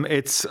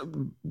 It's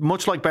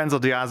much like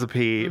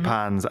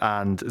benzodiazepines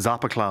and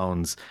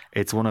Zopiclones.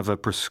 It's one of the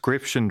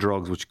prescription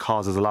drugs which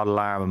causes a lot of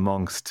alarm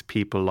amongst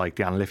people like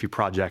the Anna Liffey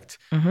Project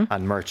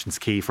and Merchant's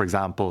Key, for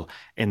example,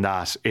 in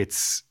that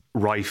it's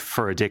rife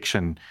for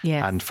addiction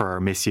and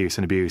for misuse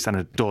and abuse. And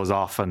it does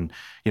often,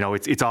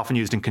 it's often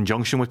used in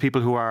conjunction with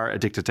people who are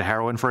addicted to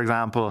heroin, for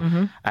example,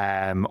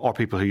 or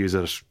people who use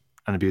it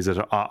and abuse it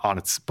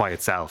by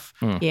itself.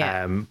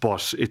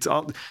 But it's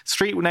all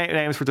street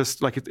names for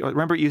just like,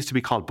 remember it used to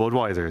be called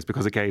Budweiser's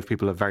because it gave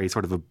people a very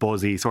sort of a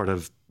buzzy, sort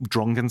of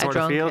drunken sort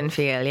of feel.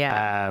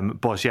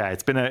 But yeah,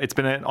 it's been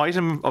an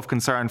item of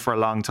concern for a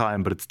long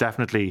time, but it's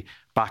definitely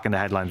back in the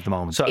headlines at the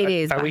moment. So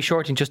are we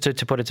shorting, just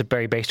to put it to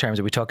very base terms,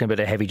 are we talking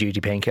about a heavy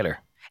duty painkiller?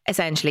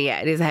 Essentially,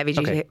 yeah, it is a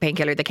heavy-duty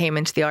painkiller that came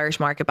into the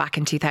Irish market back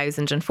in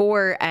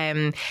 2004.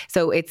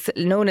 So it's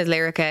known as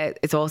Lyrica.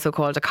 It's also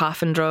called a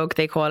Coffin drug,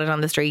 they call it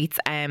on the streets,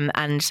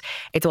 and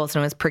it's also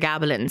known as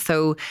pregabalin.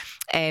 So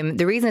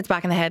the reason it's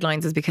back in the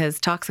headlines is because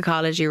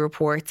toxicology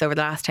reports over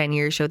the last 10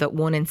 years show that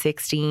 1 in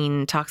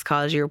 16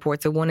 toxicology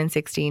reports, so 1 in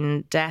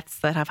 16 deaths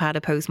that have had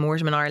a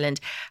post-mortem in Ireland,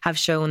 have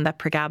shown that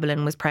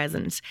pregabalin was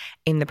present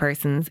in the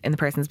person's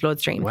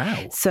bloodstream.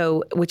 Wow.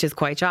 So, which is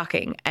quite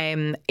shocking.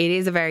 It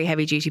is a very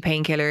heavy-duty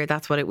painkiller.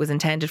 That's what it was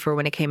intended for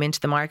when it came into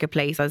the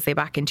marketplace, I'd say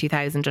back in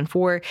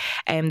 2004.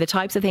 The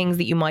types of things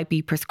that you might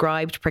be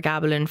prescribed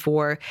pregabalin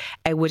for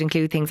would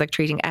include things like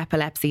treating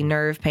epilepsy,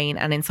 nerve pain,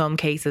 and in some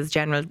cases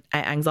general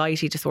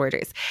anxiety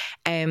disorders.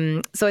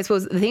 So I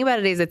suppose the thing about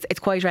it is it's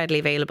quite readily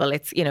available.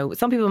 It's,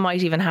 some people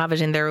might even have it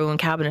in their own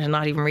cabinet and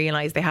not even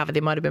realise they have it.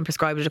 They might have been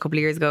prescribed it a couple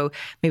of years ago.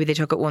 Maybe they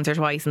took it once or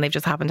twice and they've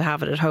just happened to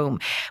have it at home.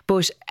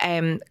 But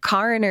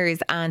coroners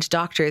and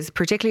doctors,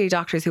 particularly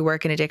doctors who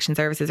work in addiction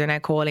services, are now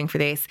calling for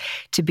this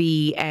to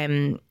be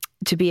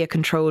a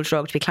controlled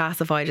drug, to be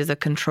classified as a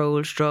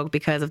controlled drug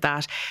because of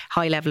that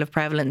high level of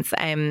prevalence.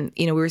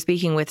 We were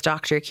speaking with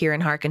Dr.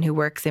 Kieran Harkin, who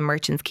works in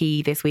Merchant's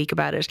Key, this week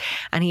about it,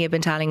 and he had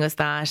been telling us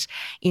that,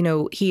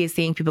 he is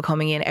seeing people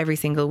coming in every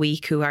single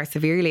week who are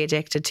severely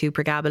addicted to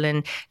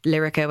pregabalin,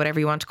 Lyrica, whatever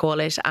you want to call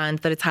it, and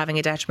that it's having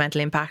a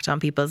detrimental impact on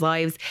people's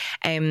lives.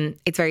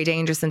 It's very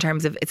dangerous in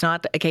terms of, it's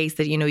not a case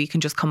that, you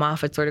can just come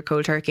off it sort of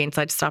cold turkey and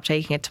decide to stop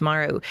taking it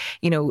tomorrow.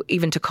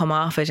 Even to come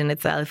off it in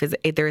itself,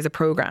 there is a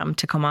program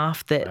to come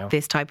off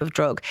this type of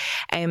drug.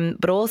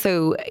 But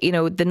also,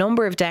 the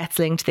number of deaths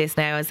linked to this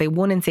now, as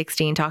 1 in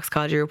 16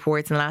 toxicology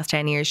reports in the last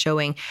 10 years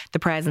showing the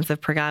presence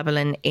of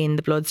pregabalin in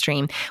the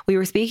bloodstream. We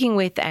were speaking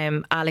with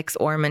Alex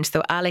Ormond.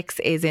 So Alex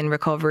is in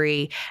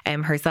recovery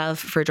herself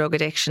for drug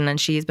addiction,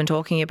 and she has been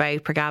talking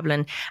about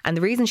pregabalin. And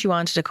the reason she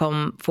wanted to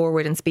come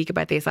forward and speak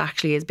about this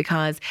actually is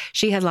because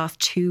she has lost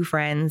 2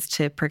 friends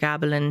to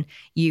pregabalin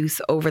use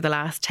over the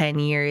last 10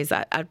 years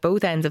at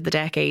both ends of the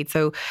decade.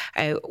 So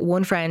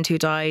one friend who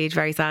died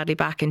very sadly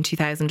back in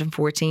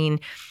 2014,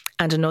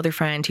 and another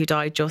friend who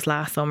died just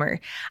last summer.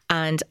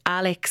 And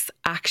Alex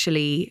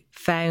actually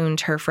found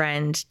her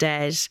friend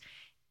dead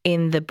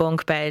in the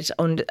bunk bed.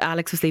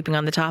 Alex was sleeping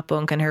on the top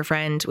bunk and her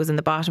friend was in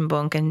the bottom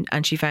bunk,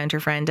 and she found her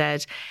friend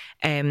dead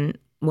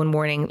one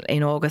morning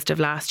in August of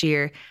last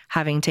year,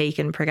 having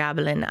taken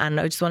pregabalin. And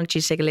I just wanted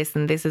you to take a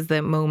listen. This is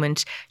the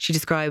moment she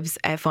describes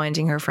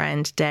finding her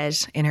friend dead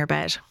in her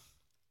bed.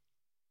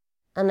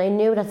 And I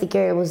knew that the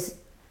girl was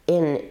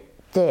in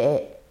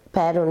the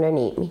bed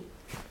underneath me.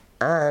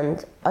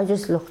 And I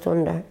just looked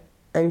under,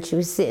 and she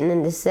was sitting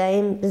in the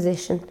same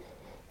position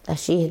that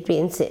she had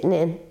been sitting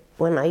in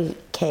when I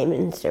came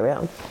into the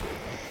room.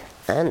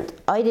 And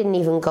I didn't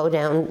even go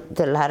down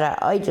the ladder.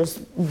 I just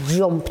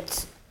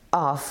jumped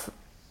off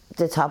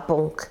the top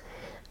bunk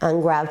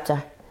and grabbed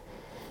her.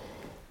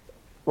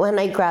 When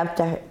I grabbed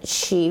her,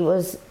 she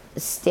was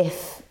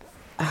stiff.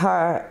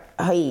 I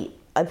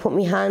put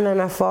my hand on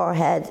her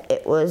forehead.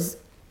 It was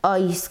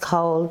ice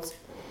cold.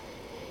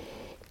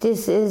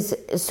 This is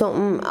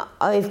something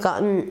I've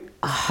gotten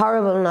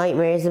horrible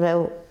nightmares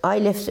about. I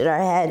lifted her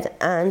head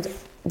and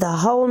the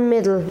whole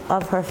middle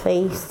of her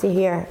face to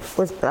here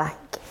was black,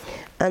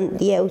 and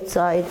the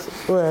outside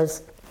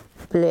was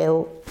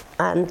blue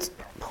and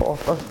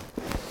purple.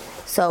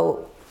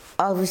 So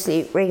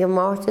obviously rigor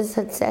mortis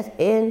had set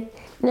in.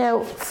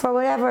 Now, for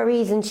whatever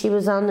reason she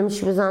was on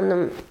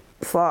them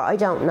for, I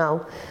don't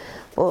know,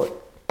 but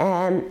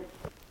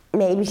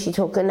maybe she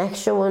took an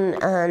extra one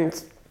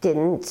and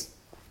didn't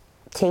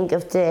think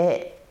of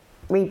the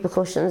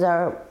repercussions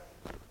or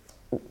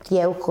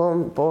the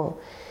outcome, but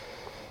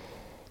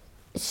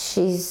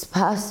she's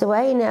passed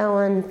away now,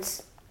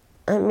 and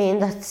I mean,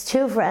 that's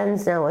 2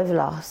 friends now I've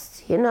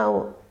lost, you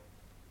know.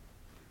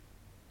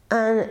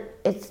 And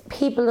it's,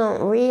 people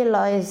don't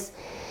realise,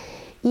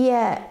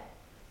 yeah,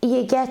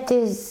 you get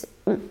this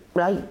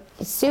like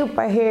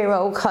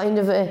superhero kind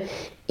of a,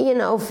 you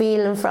know,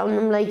 feeling from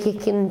them, like you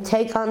can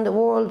take on the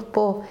world,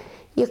 but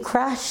you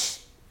crash,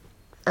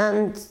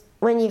 and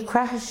when you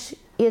crash,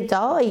 you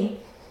die,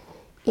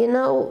 you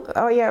know,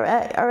 or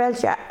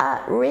else you're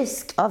at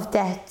risk of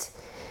death,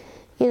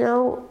 you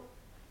know.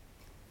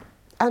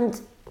 And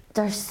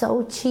they're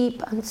so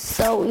cheap and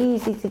so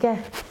easy to get,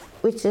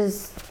 which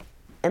is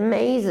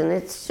amazing.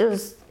 It's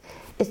just,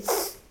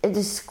 it's a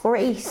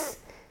disgrace.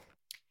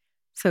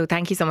 So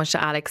thank you so much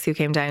to Alex, who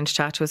came down to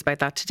chat to us about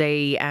that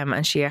today.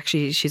 And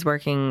she's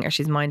working, or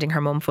she's minding her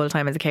mum full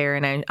time as a carer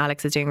now.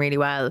 Alex is doing really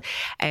well.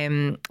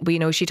 But, you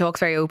know, she talks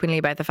very openly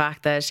about the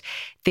fact that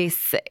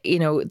this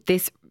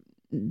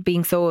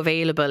being so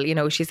available, you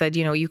know, she said,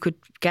 you know, you could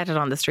get it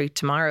on the street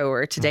tomorrow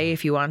or today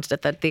if you wanted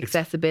it, that the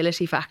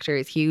accessibility factor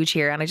is huge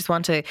here. And I just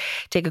want to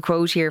take a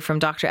quote here from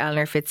Dr.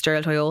 Eleanor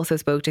Fitzgerald, who I also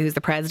spoke to, who's the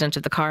president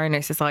of the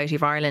Coroner Society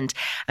of Ireland.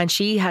 And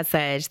she has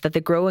said that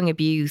the growing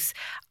abuse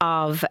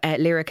of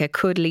Lyrica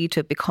could lead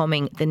to it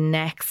becoming the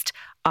next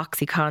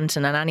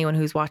OxyContin. And anyone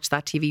who's watched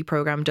that TV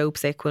programme Dope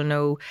Sick will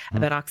know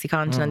about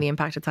OxyContin and the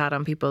impact it's had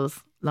on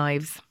people's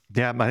lives.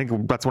 Yeah, I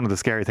think that's one of the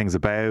scary things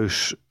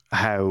about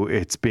how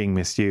it's being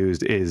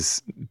misused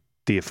is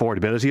the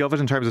affordability of it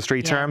in terms of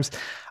street terms,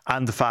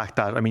 and the fact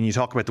that, I mean, you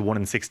talk about the 1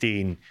 in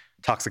 16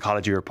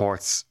 toxicology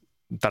reports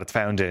that it's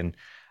found in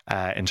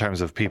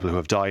terms of people who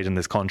have died in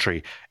this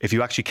country. If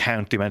you actually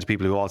count the amount of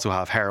people who also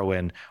have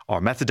heroin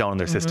or methadone in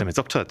their system, it's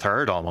up to a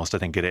third almost, I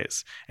think it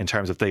is, in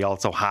terms of they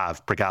also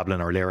have pregabalin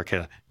or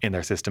Lyrica in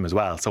their system as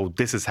well. So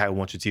this is how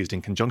much it's used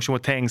in conjunction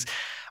with things.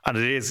 And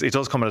it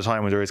does come at a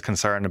time when there is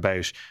concern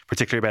about,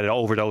 particularly about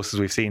overdoses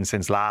we've seen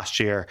since last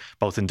year,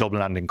 both in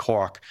Dublin and in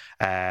Cork.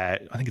 I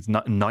think it's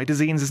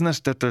nitazenes, isn't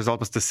it? That there's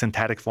almost a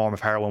synthetic form of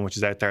heroin which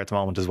is out there at the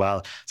moment as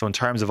well. So in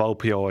terms of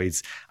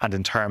opioids and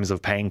in terms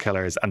of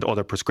painkillers and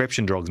other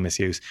prescription drugs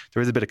misuse,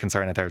 there is a bit of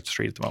concern out there at the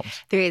street at the moment.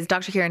 There is.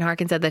 Dr. Kieran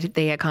Harkin said that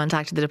they had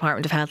contacted the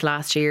Department of Health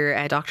last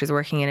year, doctors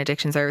working in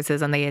addiction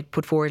services, and they had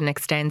put forward an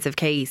extensive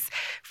case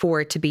for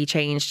it to be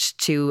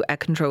changed to a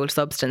controlled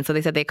substance. So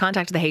they said they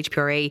contacted the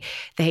HPRA.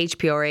 The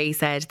HPRA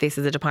said this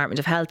is a Department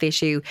of Health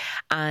issue,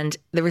 and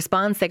the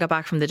response they got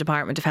back from the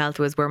Department of Health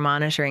was, we're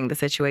monitoring the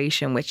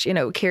situation, which, you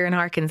know, Kieran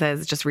Harkin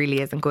says just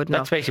really isn't good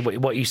enough. That's basically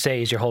what you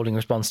say is you're holding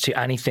response to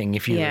anything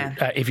if you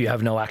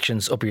have no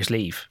actions up your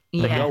sleeve.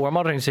 Like, we're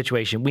monitoring the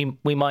situation.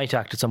 We might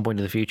act at some point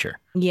in the future.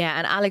 Yeah,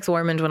 and Alex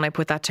Ormond, when I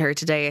put that to her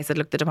today, I said,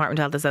 look, the Department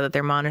of Health has said that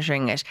they're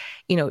monitoring it.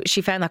 You know,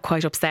 she found that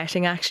quite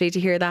upsetting actually to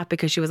hear that,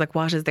 because she was like,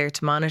 what is there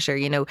to monitor?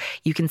 You know,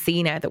 you can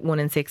see now that 1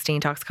 in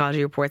 16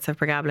 toxicology reports have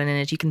pregabalin in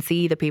it. You can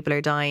see that people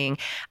are dying,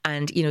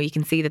 and, you know, you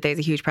can see that there's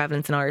a huge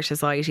prevalence in Irish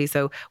society.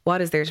 So what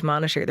is there to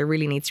monitor? There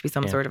really needs to be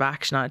some sort of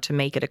action on it to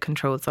make it a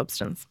controlled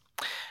substance.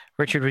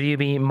 Richard, will you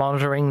be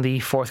monitoring the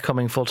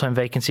forthcoming full-time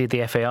vacancy at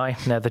the FAI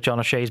now that John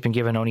O'Shea's been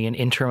given only an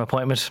interim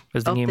appointment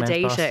as the new men's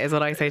boss? Up the data is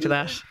what I say to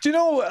that. Do you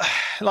know,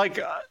 like,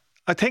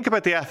 I think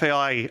about the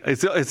FAI,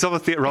 it's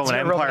obviously a Roman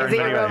Empire.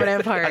 Roman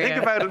Empire, I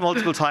think about it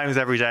multiple times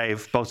every day,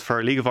 both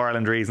for League of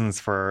Ireland reasons,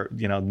 for,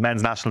 you know,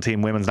 men's national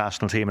team, women's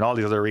national team, and all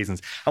these other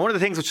reasons. And one of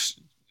the things which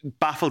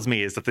baffles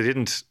me is that they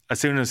didn't, as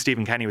soon as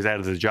Stephen Kenny was out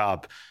of the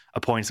job,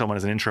 appoint someone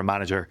as an interim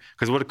manager,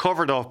 because it would have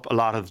covered up a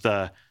lot of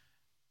the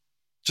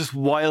just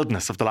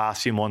wildness of the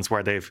last few months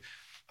where they've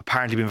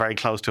apparently been very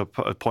close to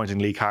appointing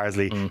Lee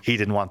Carsley. He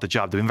didn't want the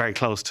job. They've been very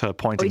close to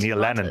appointing Neil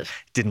Lennon.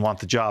 Didn't want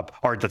the job.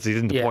 Or that they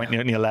didn't appoint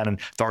Neil Lennon.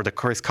 Or that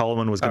Chris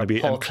Coleman was going to be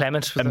Paul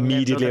Clement was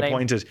immediately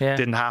appointed.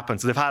 Didn't happen.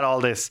 So they've had all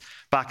this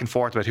back and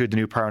forth about who the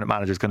new permanent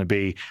manager is going to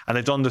be. And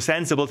they've done the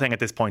sensible thing at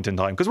this point in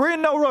time. Because we're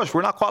in no rush.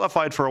 We're not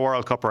qualified for a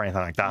World Cup or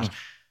anything like that.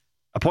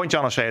 Appoint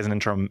John O'Shea as an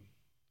interim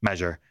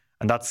measure.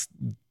 And that's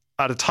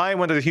at a time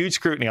when there's a huge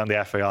scrutiny on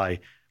the FAI,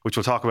 which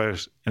we'll talk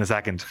about in a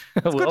second.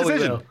 It's a good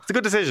decision. It's a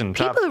good decision.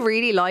 People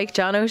really like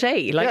John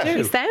O'Shea.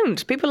 He's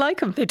sound. People like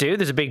him. They do.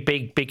 There's a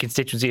big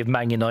constituency of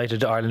Man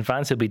United Ireland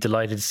fans who'll be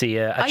delighted to see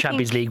a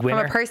Champions League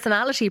winner. From a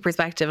personality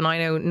perspective, and I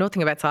know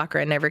nothing about soccer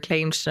and never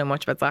claimed to know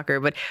much about soccer,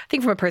 but I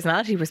think from a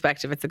personality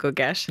perspective, it's a good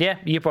get. Yeah,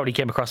 you probably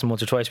came across him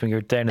once or twice when you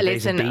were down in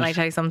Listen, and I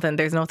tell you something,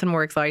 there's nothing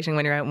more exciting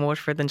when you're out in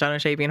Waterford than John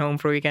O'Shea being home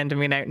for a weekend and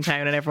being out in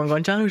town and everyone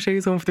going, John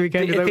O'Shea's home for the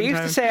weekend. They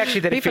used to say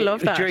actually that people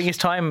love that. During his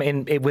time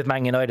with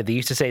Man United, they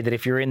used to say that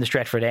if you're in the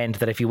Stretford end,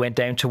 that if you went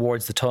down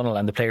towards the tunnel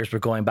and the players were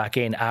going back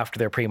in after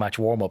their pre-match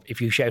warm-up,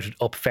 if you shouted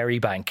up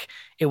Ferrybank,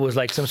 it was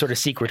like some sort of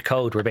secret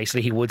code where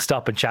basically he would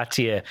stop and chat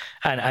to you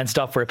and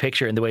stop for a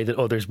picture in the way that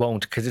others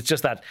won't, because it's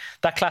just that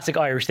classic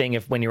Irish thing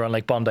of when you're on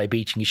like Bondi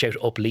Beach and you shout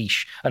up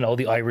Leash and all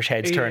the Irish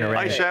heads turn around.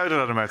 I shouted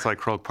at him outside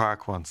Croke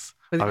Park once.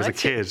 I was a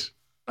kid.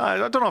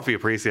 I don't know if he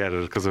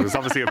appreciated it because it was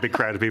obviously a big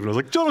crowd of people. I was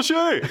like, John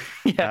O'Shea!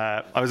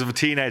 I was a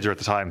teenager at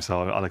the time,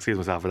 so I'll excuse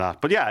myself for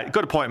that. But yeah,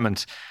 good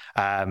appointment.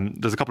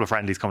 There's a couple of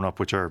friendlies coming up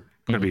which are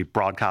going to be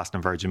broadcast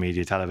on Virgin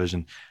Media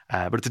Television.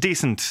 But it's a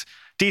decent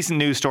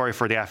news story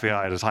for the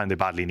FAI at a time they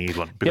badly need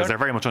one, because they're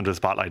very much under the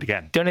spotlight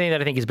again. The only thing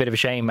that I think is a bit of a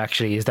shame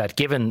actually is that,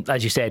 given,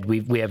 as you said,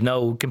 we have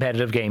no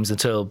competitive games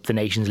until the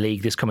Nations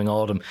League this coming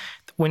autumn.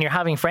 When you're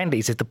having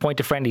friendlies, it's the point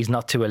of friendlies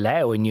not to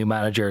allow a new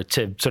manager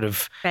to sort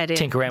of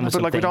tinker around with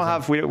something.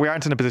 But we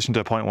aren't in a position to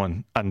appoint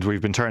one, and we've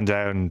been turned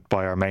down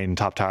by our main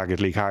top target,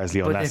 Lee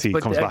Carsley, unless he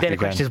comes back again. The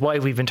question is why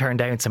we've been turned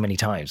down so many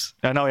times.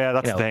 I know,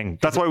 that's the thing.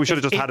 That's why we should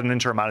have just had an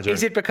interim manager.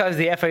 Is it because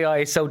the FAI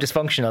is so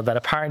dysfunctional that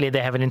apparently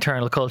they have an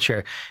internal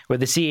culture where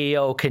the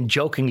CEO can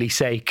jokingly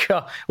say,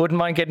 wouldn't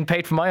mind getting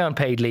paid for my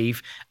unpaid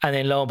leave, and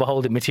then lo and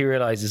behold it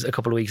materialises a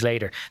couple of weeks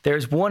later?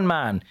 There's one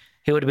man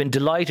who would have been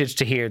delighted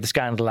to hear the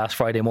scandal last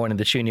Friday morning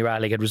that Siúni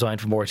Raleigh had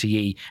resigned from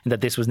RTE and that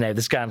this was now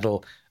the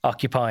scandal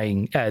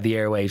occupying the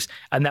airwaves,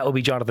 and that would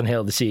be Jonathan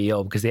Hill, the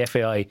CEO, because the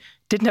FAI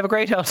didn't have a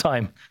great old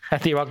time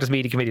at the Oireachtas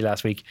Media Committee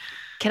last week.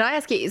 Can I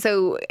ask you,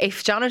 so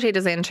if John O'Shea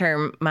does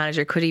interim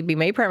manager, could he be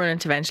made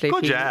permanent eventually?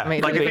 Good,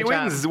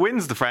 if he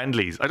wins the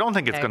friendlies. I don't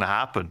think it's going to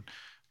happen,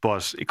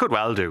 but it could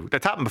well do.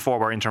 That's happened before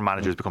where interim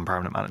managers become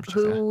permanent managers.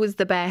 Who was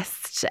the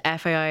best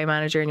FAI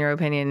manager in your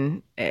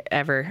opinion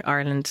ever?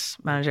 Ireland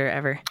manager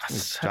ever?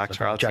 Jack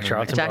Charlton.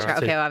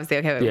 Okay, obviously.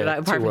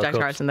 Apart from Jack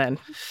Charlton then.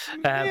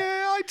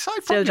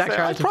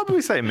 I'd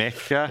probably say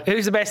Mick. Yeah.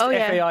 Who's the best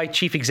FAI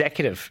chief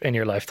executive in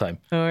your lifetime?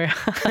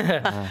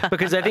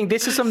 Because I think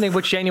this is something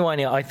which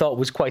genuinely I thought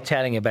was quite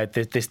telling about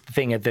this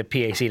thing at the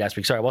PAC last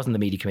week. Sorry, it wasn't the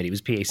media committee, it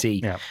was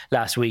PAC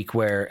last week,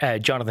 where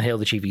Jonathan Hill,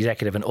 the chief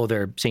executive, and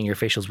other senior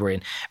officials were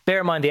in.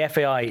 Bear in mind, the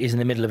FAI is in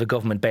the middle of a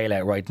government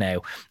bailout right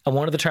now, and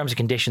one of the terms and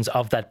conditions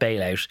of that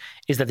bailout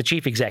is that the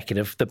chief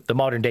executive, the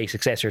modern day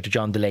successor to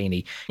John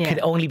Delaney, can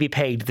only be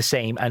paid the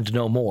same and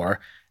no more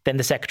than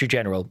the Secretary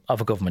General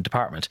of a government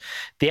department.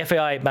 The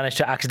FAI managed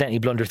to accidentally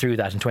blunder through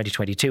that in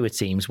 2022, it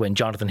seems, when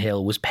Jonathan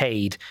Hill was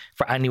paid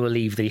for annual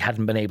leave that he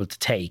hadn't been able to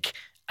take,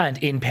 and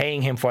in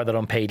paying him for that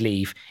unpaid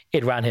leave,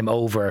 it ran him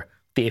over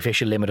the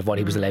official limit of what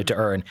he was allowed to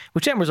earn,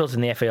 which then resulted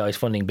in the FAI's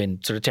funding being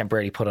sort of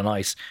temporarily put on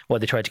ice while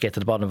they tried to get to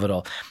the bottom of it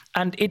all.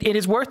 And it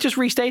is worth just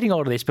restating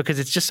all of this because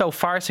it's just so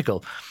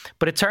farcical.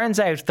 But it turns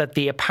out that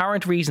the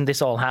apparent reason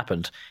this all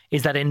happened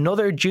is that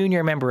another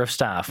junior member of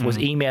staff was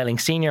emailing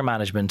senior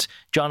management,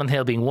 Jonathan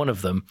Hill being one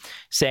of them,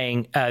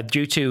 saying,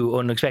 due to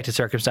unexpected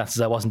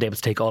circumstances, I wasn't able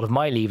to take all of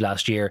my leave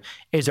last year.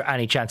 Is there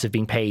any chance of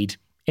being paid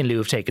in lieu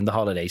of taking the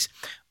holidays?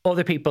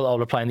 Other people all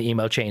reply in the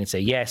email chain and say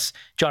yes.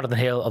 Jonathan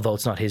Hill, although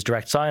it's not his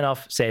direct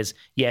sign-off, says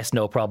yes,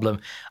 no problem.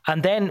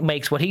 And then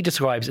makes what he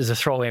describes as a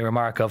throwaway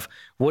remark of,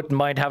 wouldn't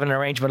mind having an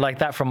arrangement like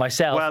that for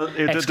myself,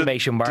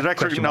 exclamation mark.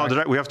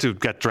 We have to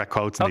get direct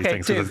quotes on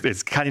these things.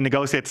 It's, can you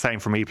negotiate the same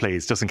for me,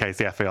 please, just in case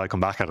the FAI come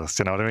back at us,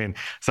 you know what I mean?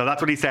 So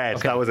that's what he said.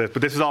 That was it.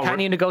 But this is all. Can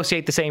you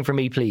negotiate the same for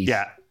me, please?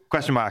 Yeah.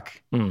 Question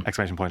mark,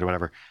 exclamation point or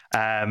whatever.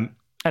 And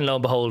lo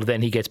and behold,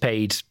 then he gets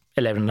paid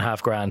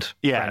 11.5 grand.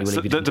 Yeah,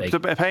 so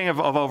the paying of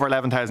over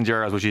 11,000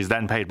 euros, which is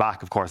then paid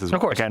back, of course,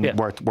 again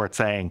worth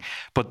saying.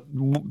 But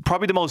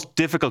probably the most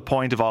difficult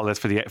point of all this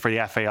for the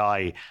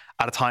FAI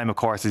at a time, of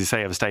course, as you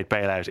say, of a state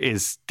bailout,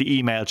 is the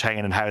email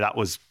chain and how that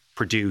was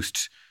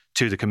produced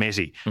to the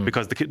committee,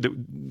 because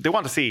they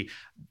want to see.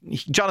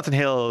 Jonathan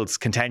Hill's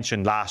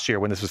contention last year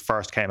when this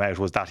first came out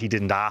was that he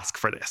didn't ask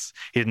for this.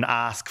 He didn't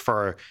ask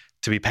to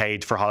be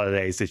paid for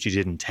holidays that you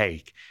didn't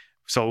take.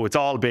 So it's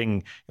all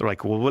being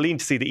like, well, we'll need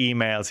to see the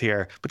emails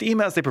here. But the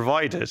emails they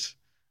provided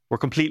were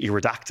completely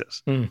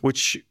redacted,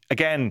 which,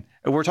 again,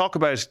 we're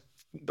talking about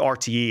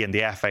RTE and the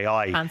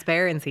FAI.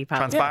 Transparency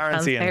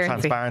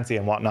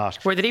and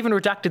whatnot. Where they'd even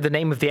redacted the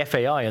name of the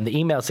FAI on the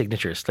email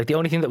signatures. Like the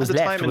only thing that was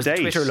left was the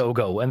Twitter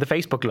logo and the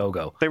Facebook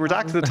logo. They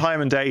redacted the time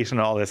and date and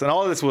all this. And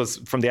all of this was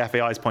from the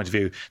FAI's point of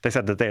view. They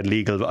said that they had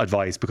legal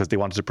advice because they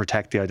wanted to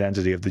protect the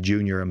identity of the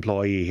junior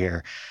employee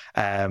here.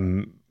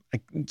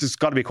 There's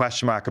got to be a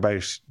question mark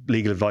about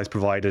legal advice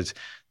provided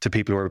to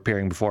people who are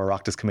appearing before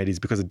Oireachtas committees,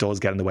 because it does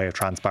get in the way of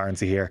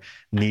transparency here,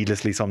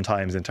 needlessly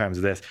sometimes in terms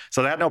of this.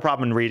 So they had no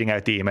problem in reading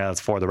out the emails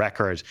for the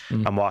record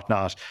and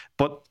whatnot.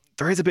 But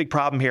there is a big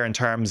problem here in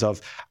terms of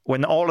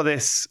when all of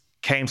this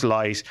came to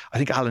light. I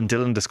think Alan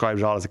Dillon described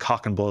it all as a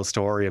cock and bull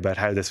story about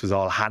how this was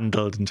all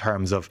handled in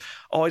terms of,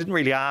 I didn't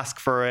really ask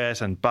for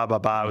it and blah, blah,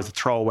 blah. It was a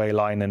throwaway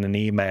line in an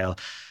email.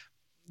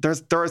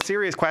 There are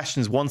serious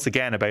questions once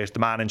again about the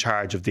man in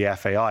charge of the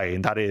FAI,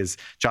 and that is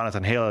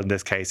Jonathan Hill in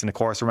this case. And of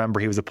course, remember,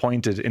 he was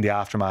appointed in the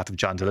aftermath of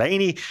John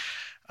Delaney.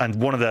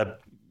 And one of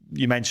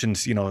you mentioned,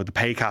 the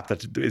pay cap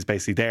that is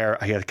basically there.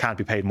 He can't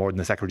be paid more than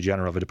the Secretary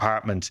General of a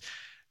department.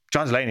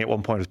 John Delaney at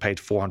one point was paid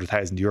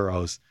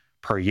 €400,000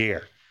 per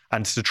year.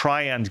 And to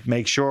try and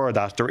make sure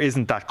that there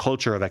isn't that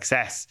culture of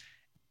excess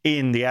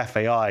in the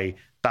FAI,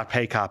 that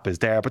pay cap is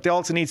there. But there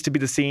also needs to be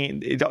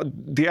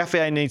the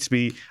FAI needs to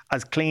be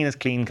as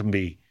clean can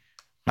be.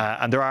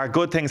 And there are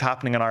good things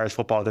happening in Irish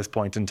football at this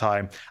point in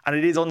time. And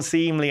it is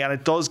unseemly, and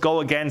it does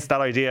go against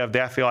that idea of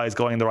the FAI is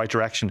going in the right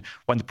direction.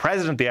 When the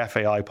president of the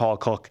FAI, Paul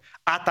Cook,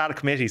 at that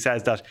committee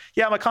says that,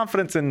 my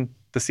confidence in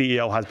the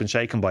CEO has been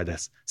shaken by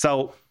this.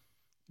 So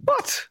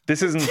what?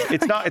 This isn't,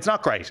 it's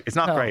not great. It's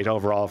not great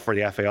overall for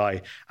the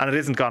FAI, and it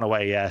isn't gone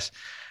away yet.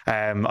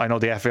 I know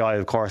the FAI,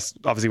 of course,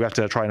 obviously we have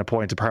to try and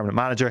appoint a permanent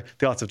manager.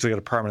 They also have to get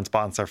a permanent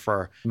sponsor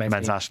for the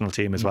men's national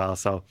team as well.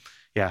 So,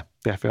 yeah,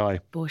 the FAI.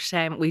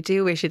 But we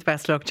do wish you the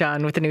best luck,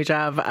 John, with the new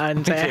job.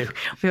 And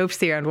we hope to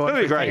see you around Waterford.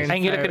 That'd be great.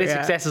 And you look at his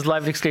successes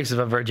live and exclusive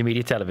on Virgin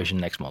Media Television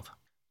next month.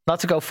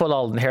 Not to go full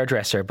on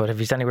hairdresser, but have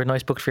you anywhere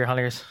nice booked for your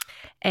holidays?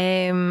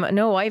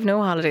 No, I have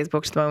no holidays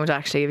booked at the moment,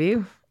 actually. Have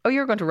you? Oh,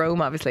 you're going to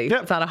Rome, obviously.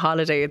 Yep. It's not a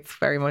holiday. It's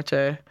very much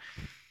a...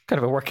 kind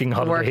of a working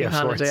holiday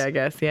I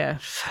guess, yeah.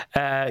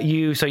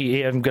 You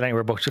haven't got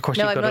anywhere booked. Of course,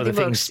 you've got other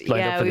things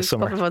lined up for the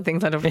summer. Yeah, we've got a couple of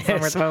things lined up for the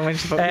summer at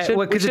the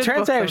moment. Because it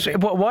turns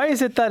out, why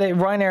is it that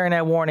Ryanair are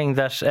now warning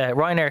that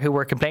Ryanair, who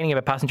were complaining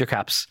about passenger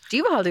caps, do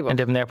you have a holiday booked? In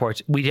Dublin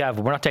Airport? We have.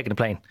 We're not taking a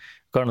plane.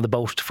 Going on the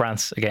boat to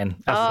France again.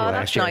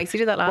 That's nice. You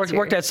did that last year.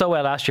 Worked out so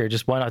well last year.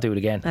 Just why not do it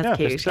again? That's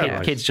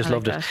cute. Kids just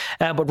loved it.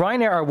 But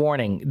Ryanair are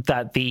warning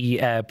that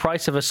the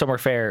price of a summer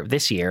fare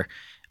this year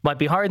might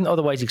be higher than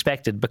otherwise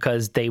expected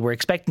because they were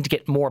expecting to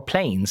get more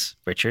planes,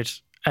 Richard,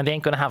 and they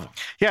ain't going to have them.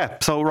 Yeah,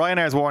 so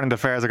Ryanair's warning the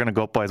fares are going to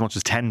go up by as much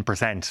as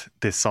 10%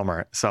 this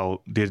summer.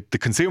 So the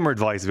consumer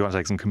advice, if you want to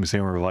take some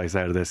consumer advice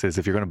out of this, is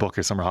if you're going to book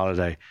your summer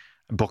holiday,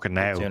 book it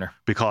now. Sooner.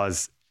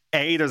 Because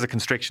there's a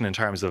constriction in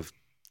terms of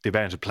the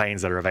amount of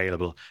planes that are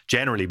available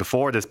generally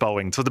before this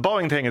Boeing. So the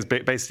Boeing thing is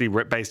basically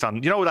based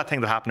on, that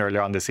thing that happened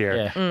earlier on this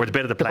year where the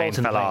bit of the plane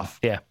fell off.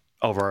 Yeah.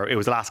 It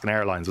was Alaskan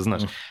Airlines,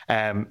 wasn't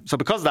it? So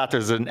because of that,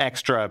 there's an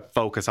extra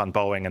focus on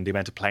Boeing and the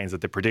amount of planes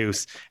that they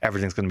produce.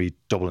 Everything's going to be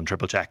double and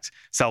triple checked.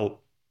 So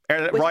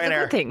Ryanair, is a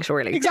good thing,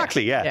 surely.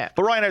 Exactly, yeah.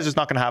 But Ryanair's just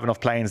not going to have enough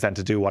planes then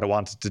to do what it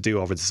wanted to do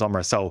over the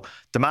summer. So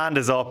demand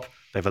is up.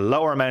 They have a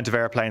lower amount of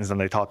airplanes than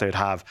they thought they'd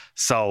have.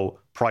 So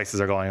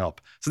prices are going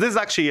up. So this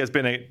actually has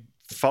been a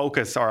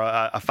focus or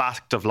a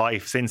fact of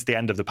life since the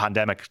end of the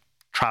pandemic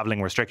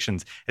travelling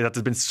restrictions, is that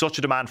there's been such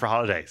a demand for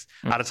holidays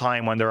at a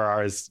time when there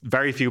are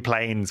very few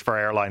planes for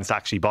airlines to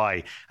actually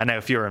buy, and now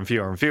fewer and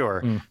fewer and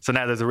fewer. So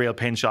now there's a real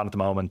pinch on at the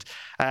moment.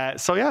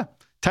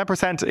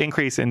 10%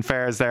 increase in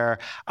fares there.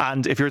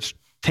 And if you're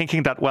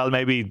thinking that, well,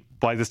 maybe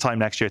by this time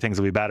next year things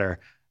will be better,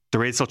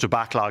 there is such a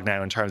backlog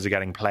now in terms of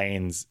getting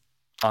planes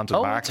onto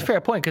the market. That's a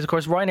fair point, because of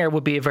course Ryanair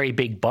would be a very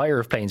big buyer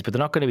of planes, but they're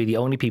not going to be the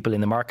only people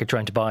in the market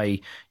trying to buy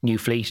new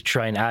fleet to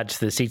try and add to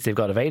the seats they've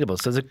got available.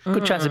 So there's a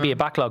good chance it'll be a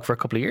backlog for a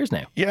couple of years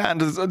now. Yeah,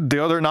 and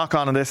the other knock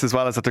on this as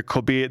well is that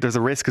there's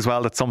a risk as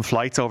well that some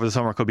flights over the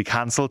summer could be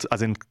cancelled,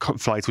 as in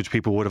flights which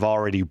people would have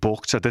already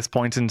booked at this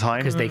point in time,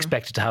 because they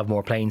expected to have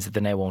more planes that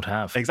they now won't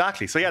have.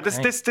 Exactly. So yeah,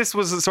 this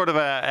was a sort of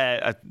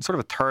a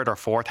third or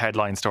fourth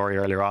headline story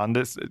earlier on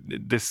this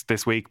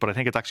week, but I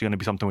think it's actually going to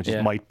be something which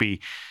might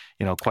be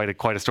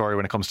quite a story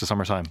when it comes to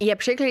summertime. Yeah,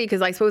 particularly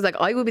because I suppose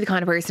I would be the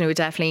kind of person who would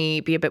definitely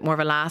be a bit more of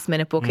a last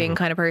minute booking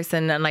kind of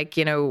person, and I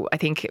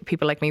think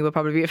people like me will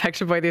probably be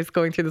affected by this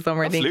going through the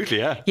summer.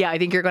 Absolutely, I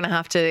think you're going to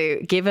have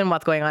to, given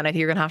what's going on, I think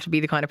you're going to have to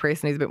be the kind of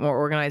person who's a bit more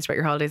organised about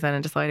your holidays then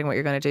and deciding what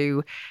you're going to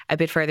do a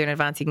bit further in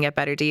advance. You can get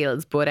better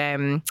deals, but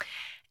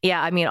yeah,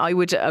 I mean, I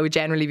would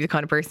generally be the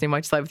kind of person who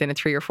might decide within a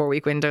 3 or 4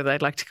 week window that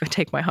I'd like to go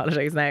take my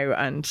holidays now,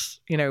 and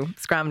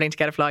scrambling to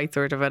get a flight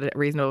sort of at a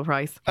reasonable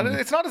price. And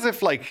it's not as if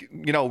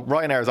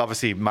Ryanair has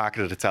obviously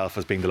marketed itself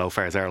as being the low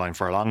fares airline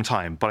for a long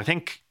time, but I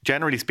think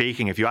generally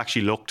speaking, if you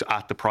actually looked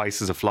at the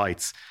prices of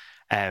flights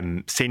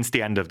since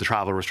the end of the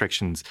travel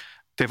restrictions,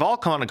 they've all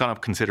gone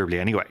up considerably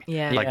anyway.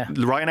 Yeah. Like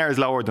Ryanair is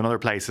lower than other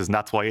places, and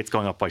that's why it's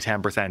going up by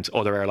 10%.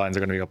 Other airlines are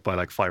going to be up by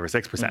like 5 or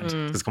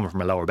 6%. It's coming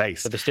from a lower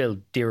base. But they're still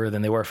dearer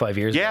than they were 5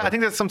 years ago. Yeah, I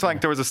think there's something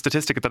like there was a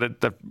statistic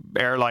that the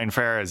airline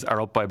fares are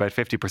up by about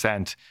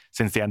 50%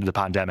 since the end of the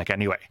pandemic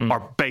anyway.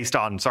 Or based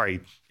on,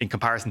 in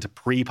comparison to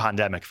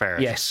pre-pandemic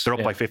fares. Yes. They're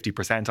up by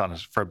 50% on it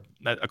for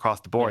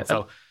across the board. Yeah.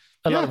 So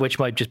a lot of which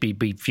might just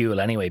be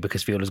fuel anyway,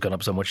 because fuel has gone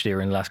up so much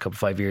there in the last couple of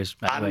 5 years.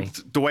 Anyway.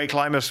 And the way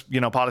climate,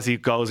 policy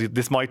goes,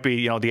 this might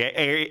be,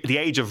 the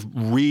age of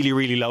really,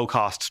 really low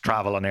cost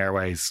travel on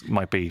airways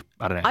might be,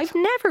 I don't know. I've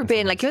never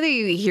been like, you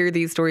hear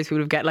these stories, people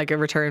would get like a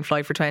return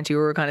flight for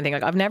 €20 kind of thing.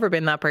 Like, I've never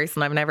been that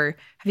person. Have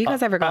you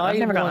guys ever gone? I've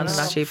never gone on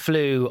that cheap.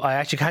 I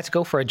actually had to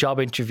go for a job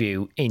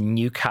interview in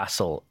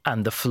Newcastle,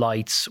 and the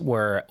flights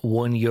were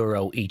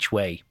 €1 each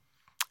way.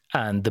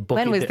 And the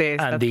booking, when was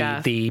this? And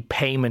the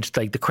payment,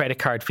 like the credit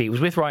card fee, it was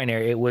with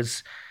Ryanair. It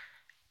was,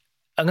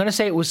 I'm going to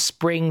say it was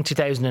spring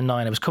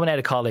 2009. I was coming out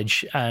of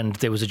college, and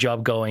there was a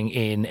job going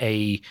in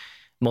a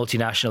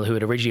multinational who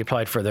had originally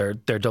applied for their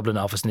Dublin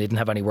office and they didn't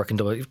have any work in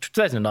Dublin.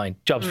 2009,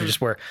 jobs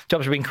were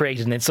being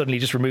created and then suddenly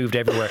just removed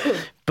everywhere.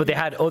 But they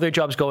had other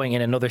jobs going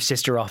in another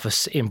sister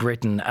office in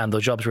Britain, and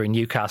those jobs were in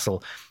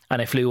Newcastle.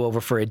 And I flew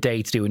over for a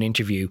day to do an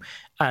interview.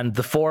 And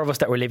the four of us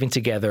that were living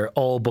together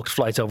all booked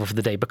flights over for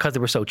the day because they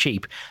were so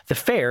cheap. The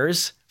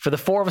fares for the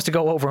four of us to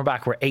go over and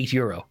back were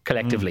 €8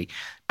 collectively.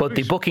 But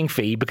the booking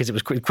fee, because it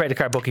was credit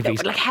card booking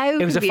fees, like how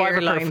it was do the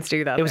airlines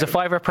do that? It was a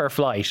 £5 per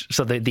flight.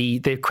 So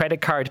the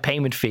credit card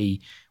payment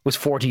fee was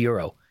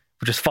 €40,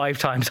 which is 5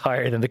 times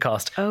higher than the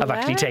cost of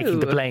actually taking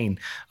the plane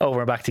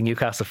over and back to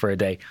Newcastle for a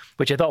day,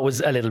 which I thought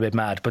was a little bit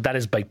mad. But that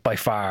is by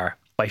far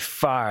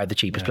the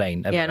cheapest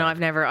plane ever. Yeah, no, I've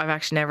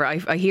actually never.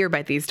 I hear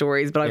about these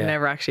stories, but I've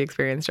never actually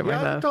experienced it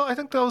myself. I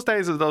think those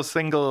days of those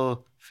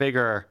single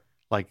figure,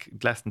 like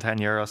less than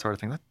 €10 sort of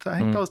thing, I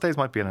think those days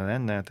might be at an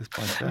end now at this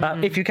point.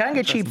 Yeah. If you can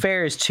get cheap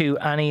fares to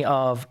any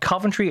of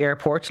Coventry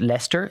Airport,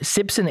 Leicester,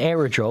 Simpson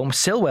Aerodrome,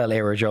 Silwell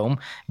Aerodrome,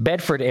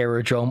 Bedford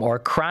Aerodrome or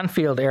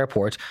Cranfield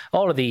Airport,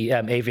 all of the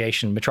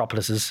aviation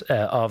metropolises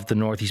of the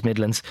North East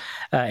Midlands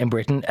in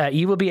Britain,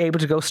 you will be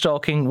able to go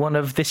stalking one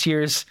of this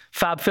year's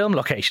Fab Film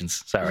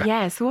locations, Sarah.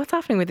 Yeah, so what's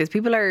happening with this?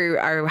 People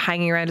are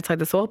hanging around outside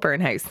the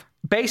Saltburn house.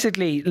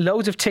 Basically,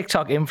 loads of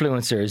TikTok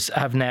influencers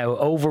have now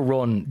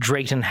overrun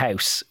Drayton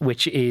House,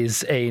 which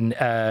is in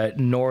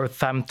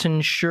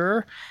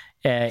Northamptonshire.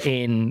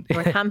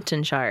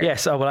 Northamptonshire.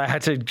 Yes. Oh, well, I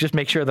had to just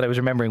make sure that I was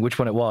remembering which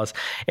one it was.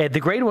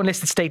 The Grade 1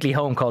 listed stately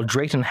home called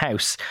Drayton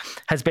House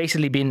has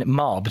basically been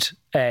mobbed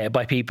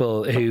by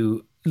people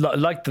who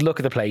like the look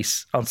of the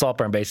place on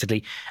Saltburn,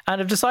 basically, and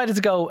have decided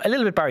to go a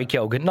little bit Barry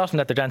Keoghan, not in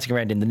that they're dancing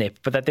around in the nip,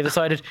 but that they've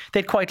decided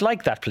they'd quite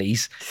like that,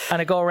 please,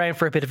 and go around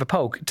for a bit of a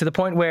poke, to the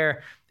point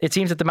where it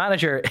seems that the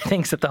manager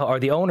thinks that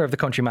the owner of the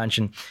country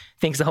mansion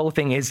thinks the whole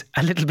thing is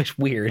a little bit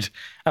weird.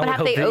 But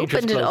have they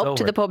opened it up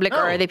to the public,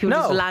 or are they people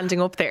just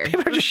landing up there?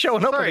 People are just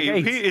showing up.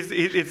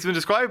 It's been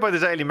described by the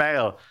Daily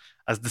Mail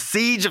as the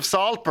siege of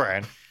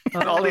Saltburn.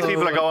 All these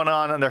people are going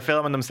on and they're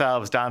filming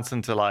themselves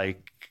dancing to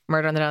like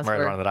Murder on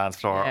the Dance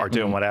Floor or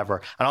doing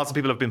whatever. And also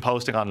people have been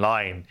posting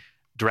online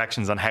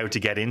directions on how to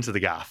get into the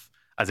gaff,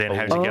 as in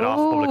how to get off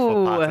public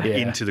footpaths and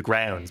into the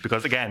grounds.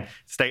 Because again,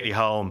 stately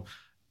home,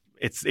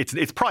 it's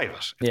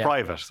private. It's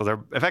private. So they're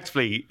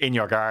effectively in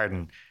your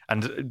garden.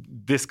 And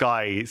this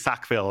guy,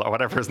 Sackville, or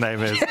whatever his name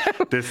is,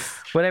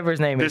 this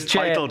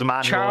titled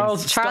man,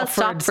 Charles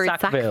Stafford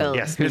Sackville.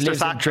 Yes, who Mr. lives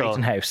Sackville. in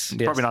Drayton House.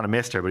 Yes. Probably not a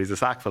Mr., but he's a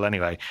Sackville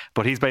anyway.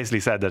 But he's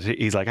basically said that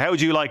he's like, how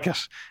would you like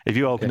it if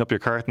you opened up your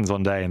curtains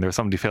one day and there was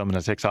somebody filming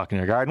a TikTok in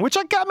your garden? Which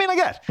I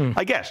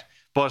get.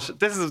 But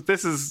this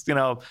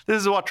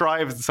is what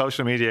drives the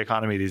social media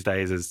economy these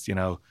days.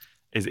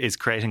 Is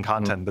creating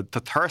content. The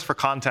thirst for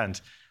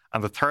content.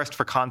 And the thirst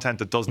for content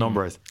that does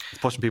numbers is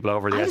pushing people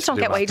over the edge. I just don't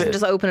get why you didn't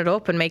just open it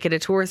up and make it a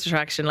tourist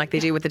attraction like they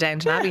do with the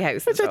Downton Abbey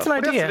house. It's an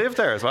idea. You have to live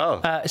there as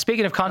well.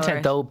 Speaking of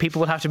content, though, people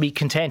will have to be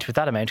content with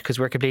that amount because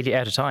we're completely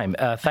out of time.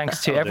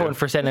 Thanks to everyone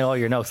for sending all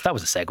your notes. That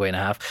was a segue and a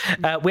half.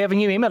 We have a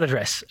new email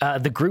address.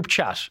 The group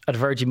chat at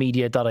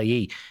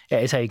virginmedia.ie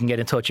is how you can get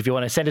in touch. If you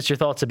want to send us your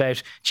thoughts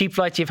about cheap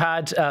flights you've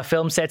had,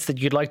 film sets that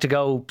you'd like to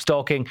go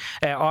stalking,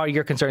 or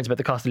your concerns about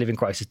the cost of living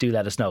crisis, do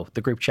let us know.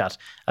 The group chat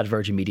at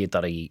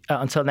virginmedia.ie.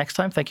 Until next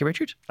time, thank you,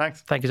 Richard.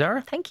 Thanks. Thank you,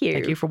 Zara. Thank you.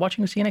 Thank you for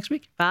watching. We'll see you next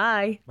week.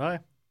 Bye. Bye.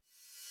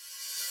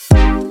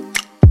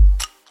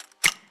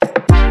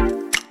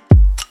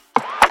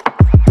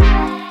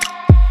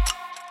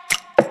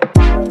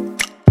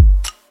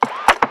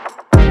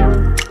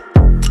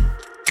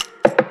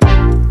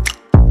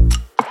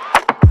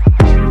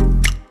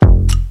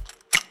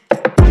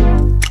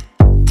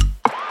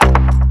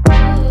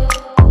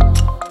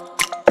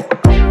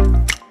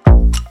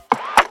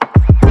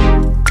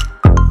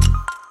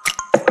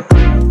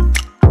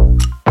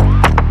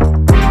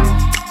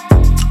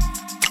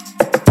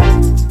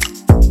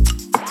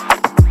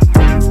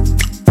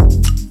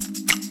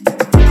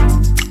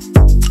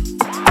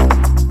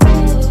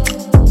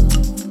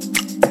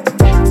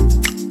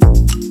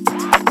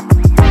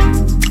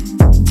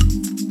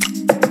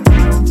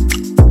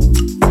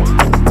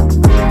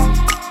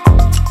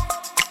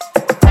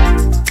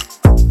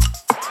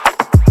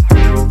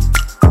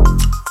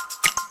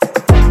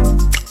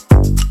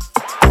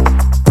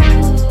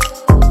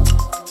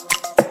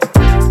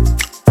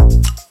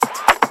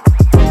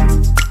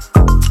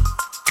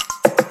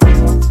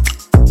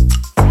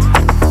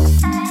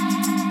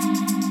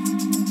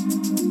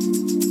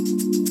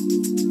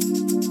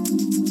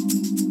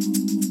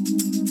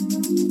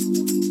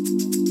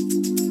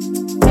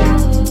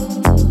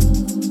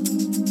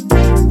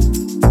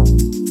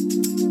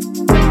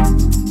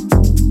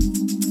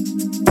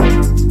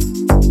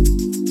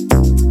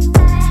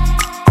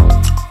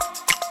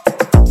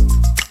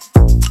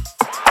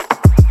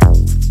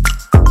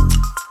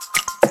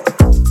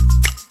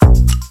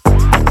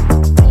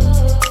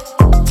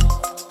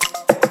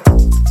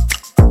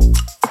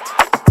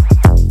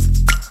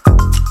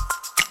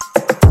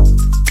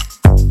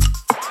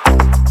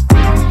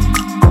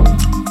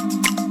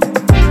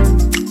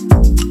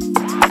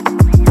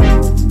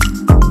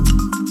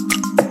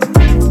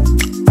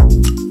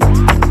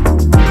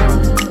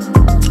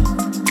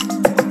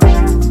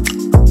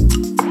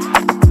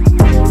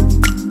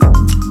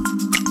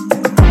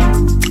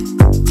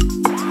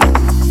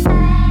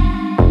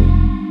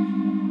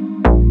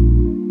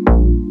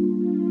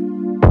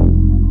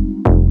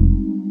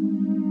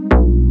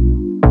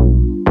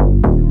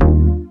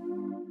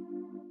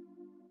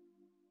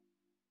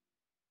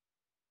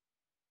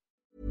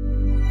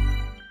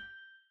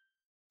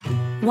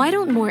 Why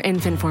don't more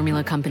infant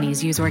formula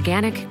companies use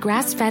organic,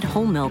 grass-fed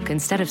whole milk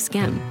instead of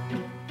skim?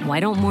 Why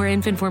don't more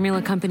infant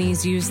formula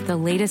companies use the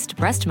latest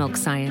breast milk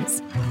science?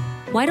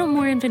 Why don't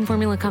more infant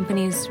formula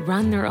companies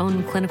run their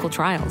own clinical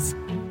trials?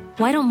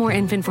 Why don't more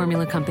infant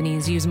formula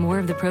companies use more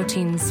of the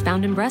proteins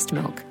found in breast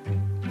milk?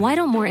 Why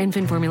don't more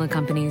infant formula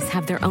companies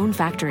have their own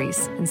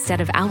factories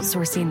instead of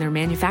outsourcing their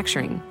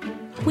manufacturing?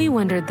 We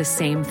wondered the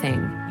same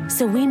thing.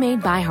 So we made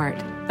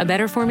ByHeart, a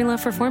better formula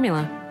for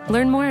formula.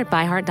 Learn more at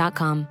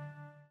byheart.com.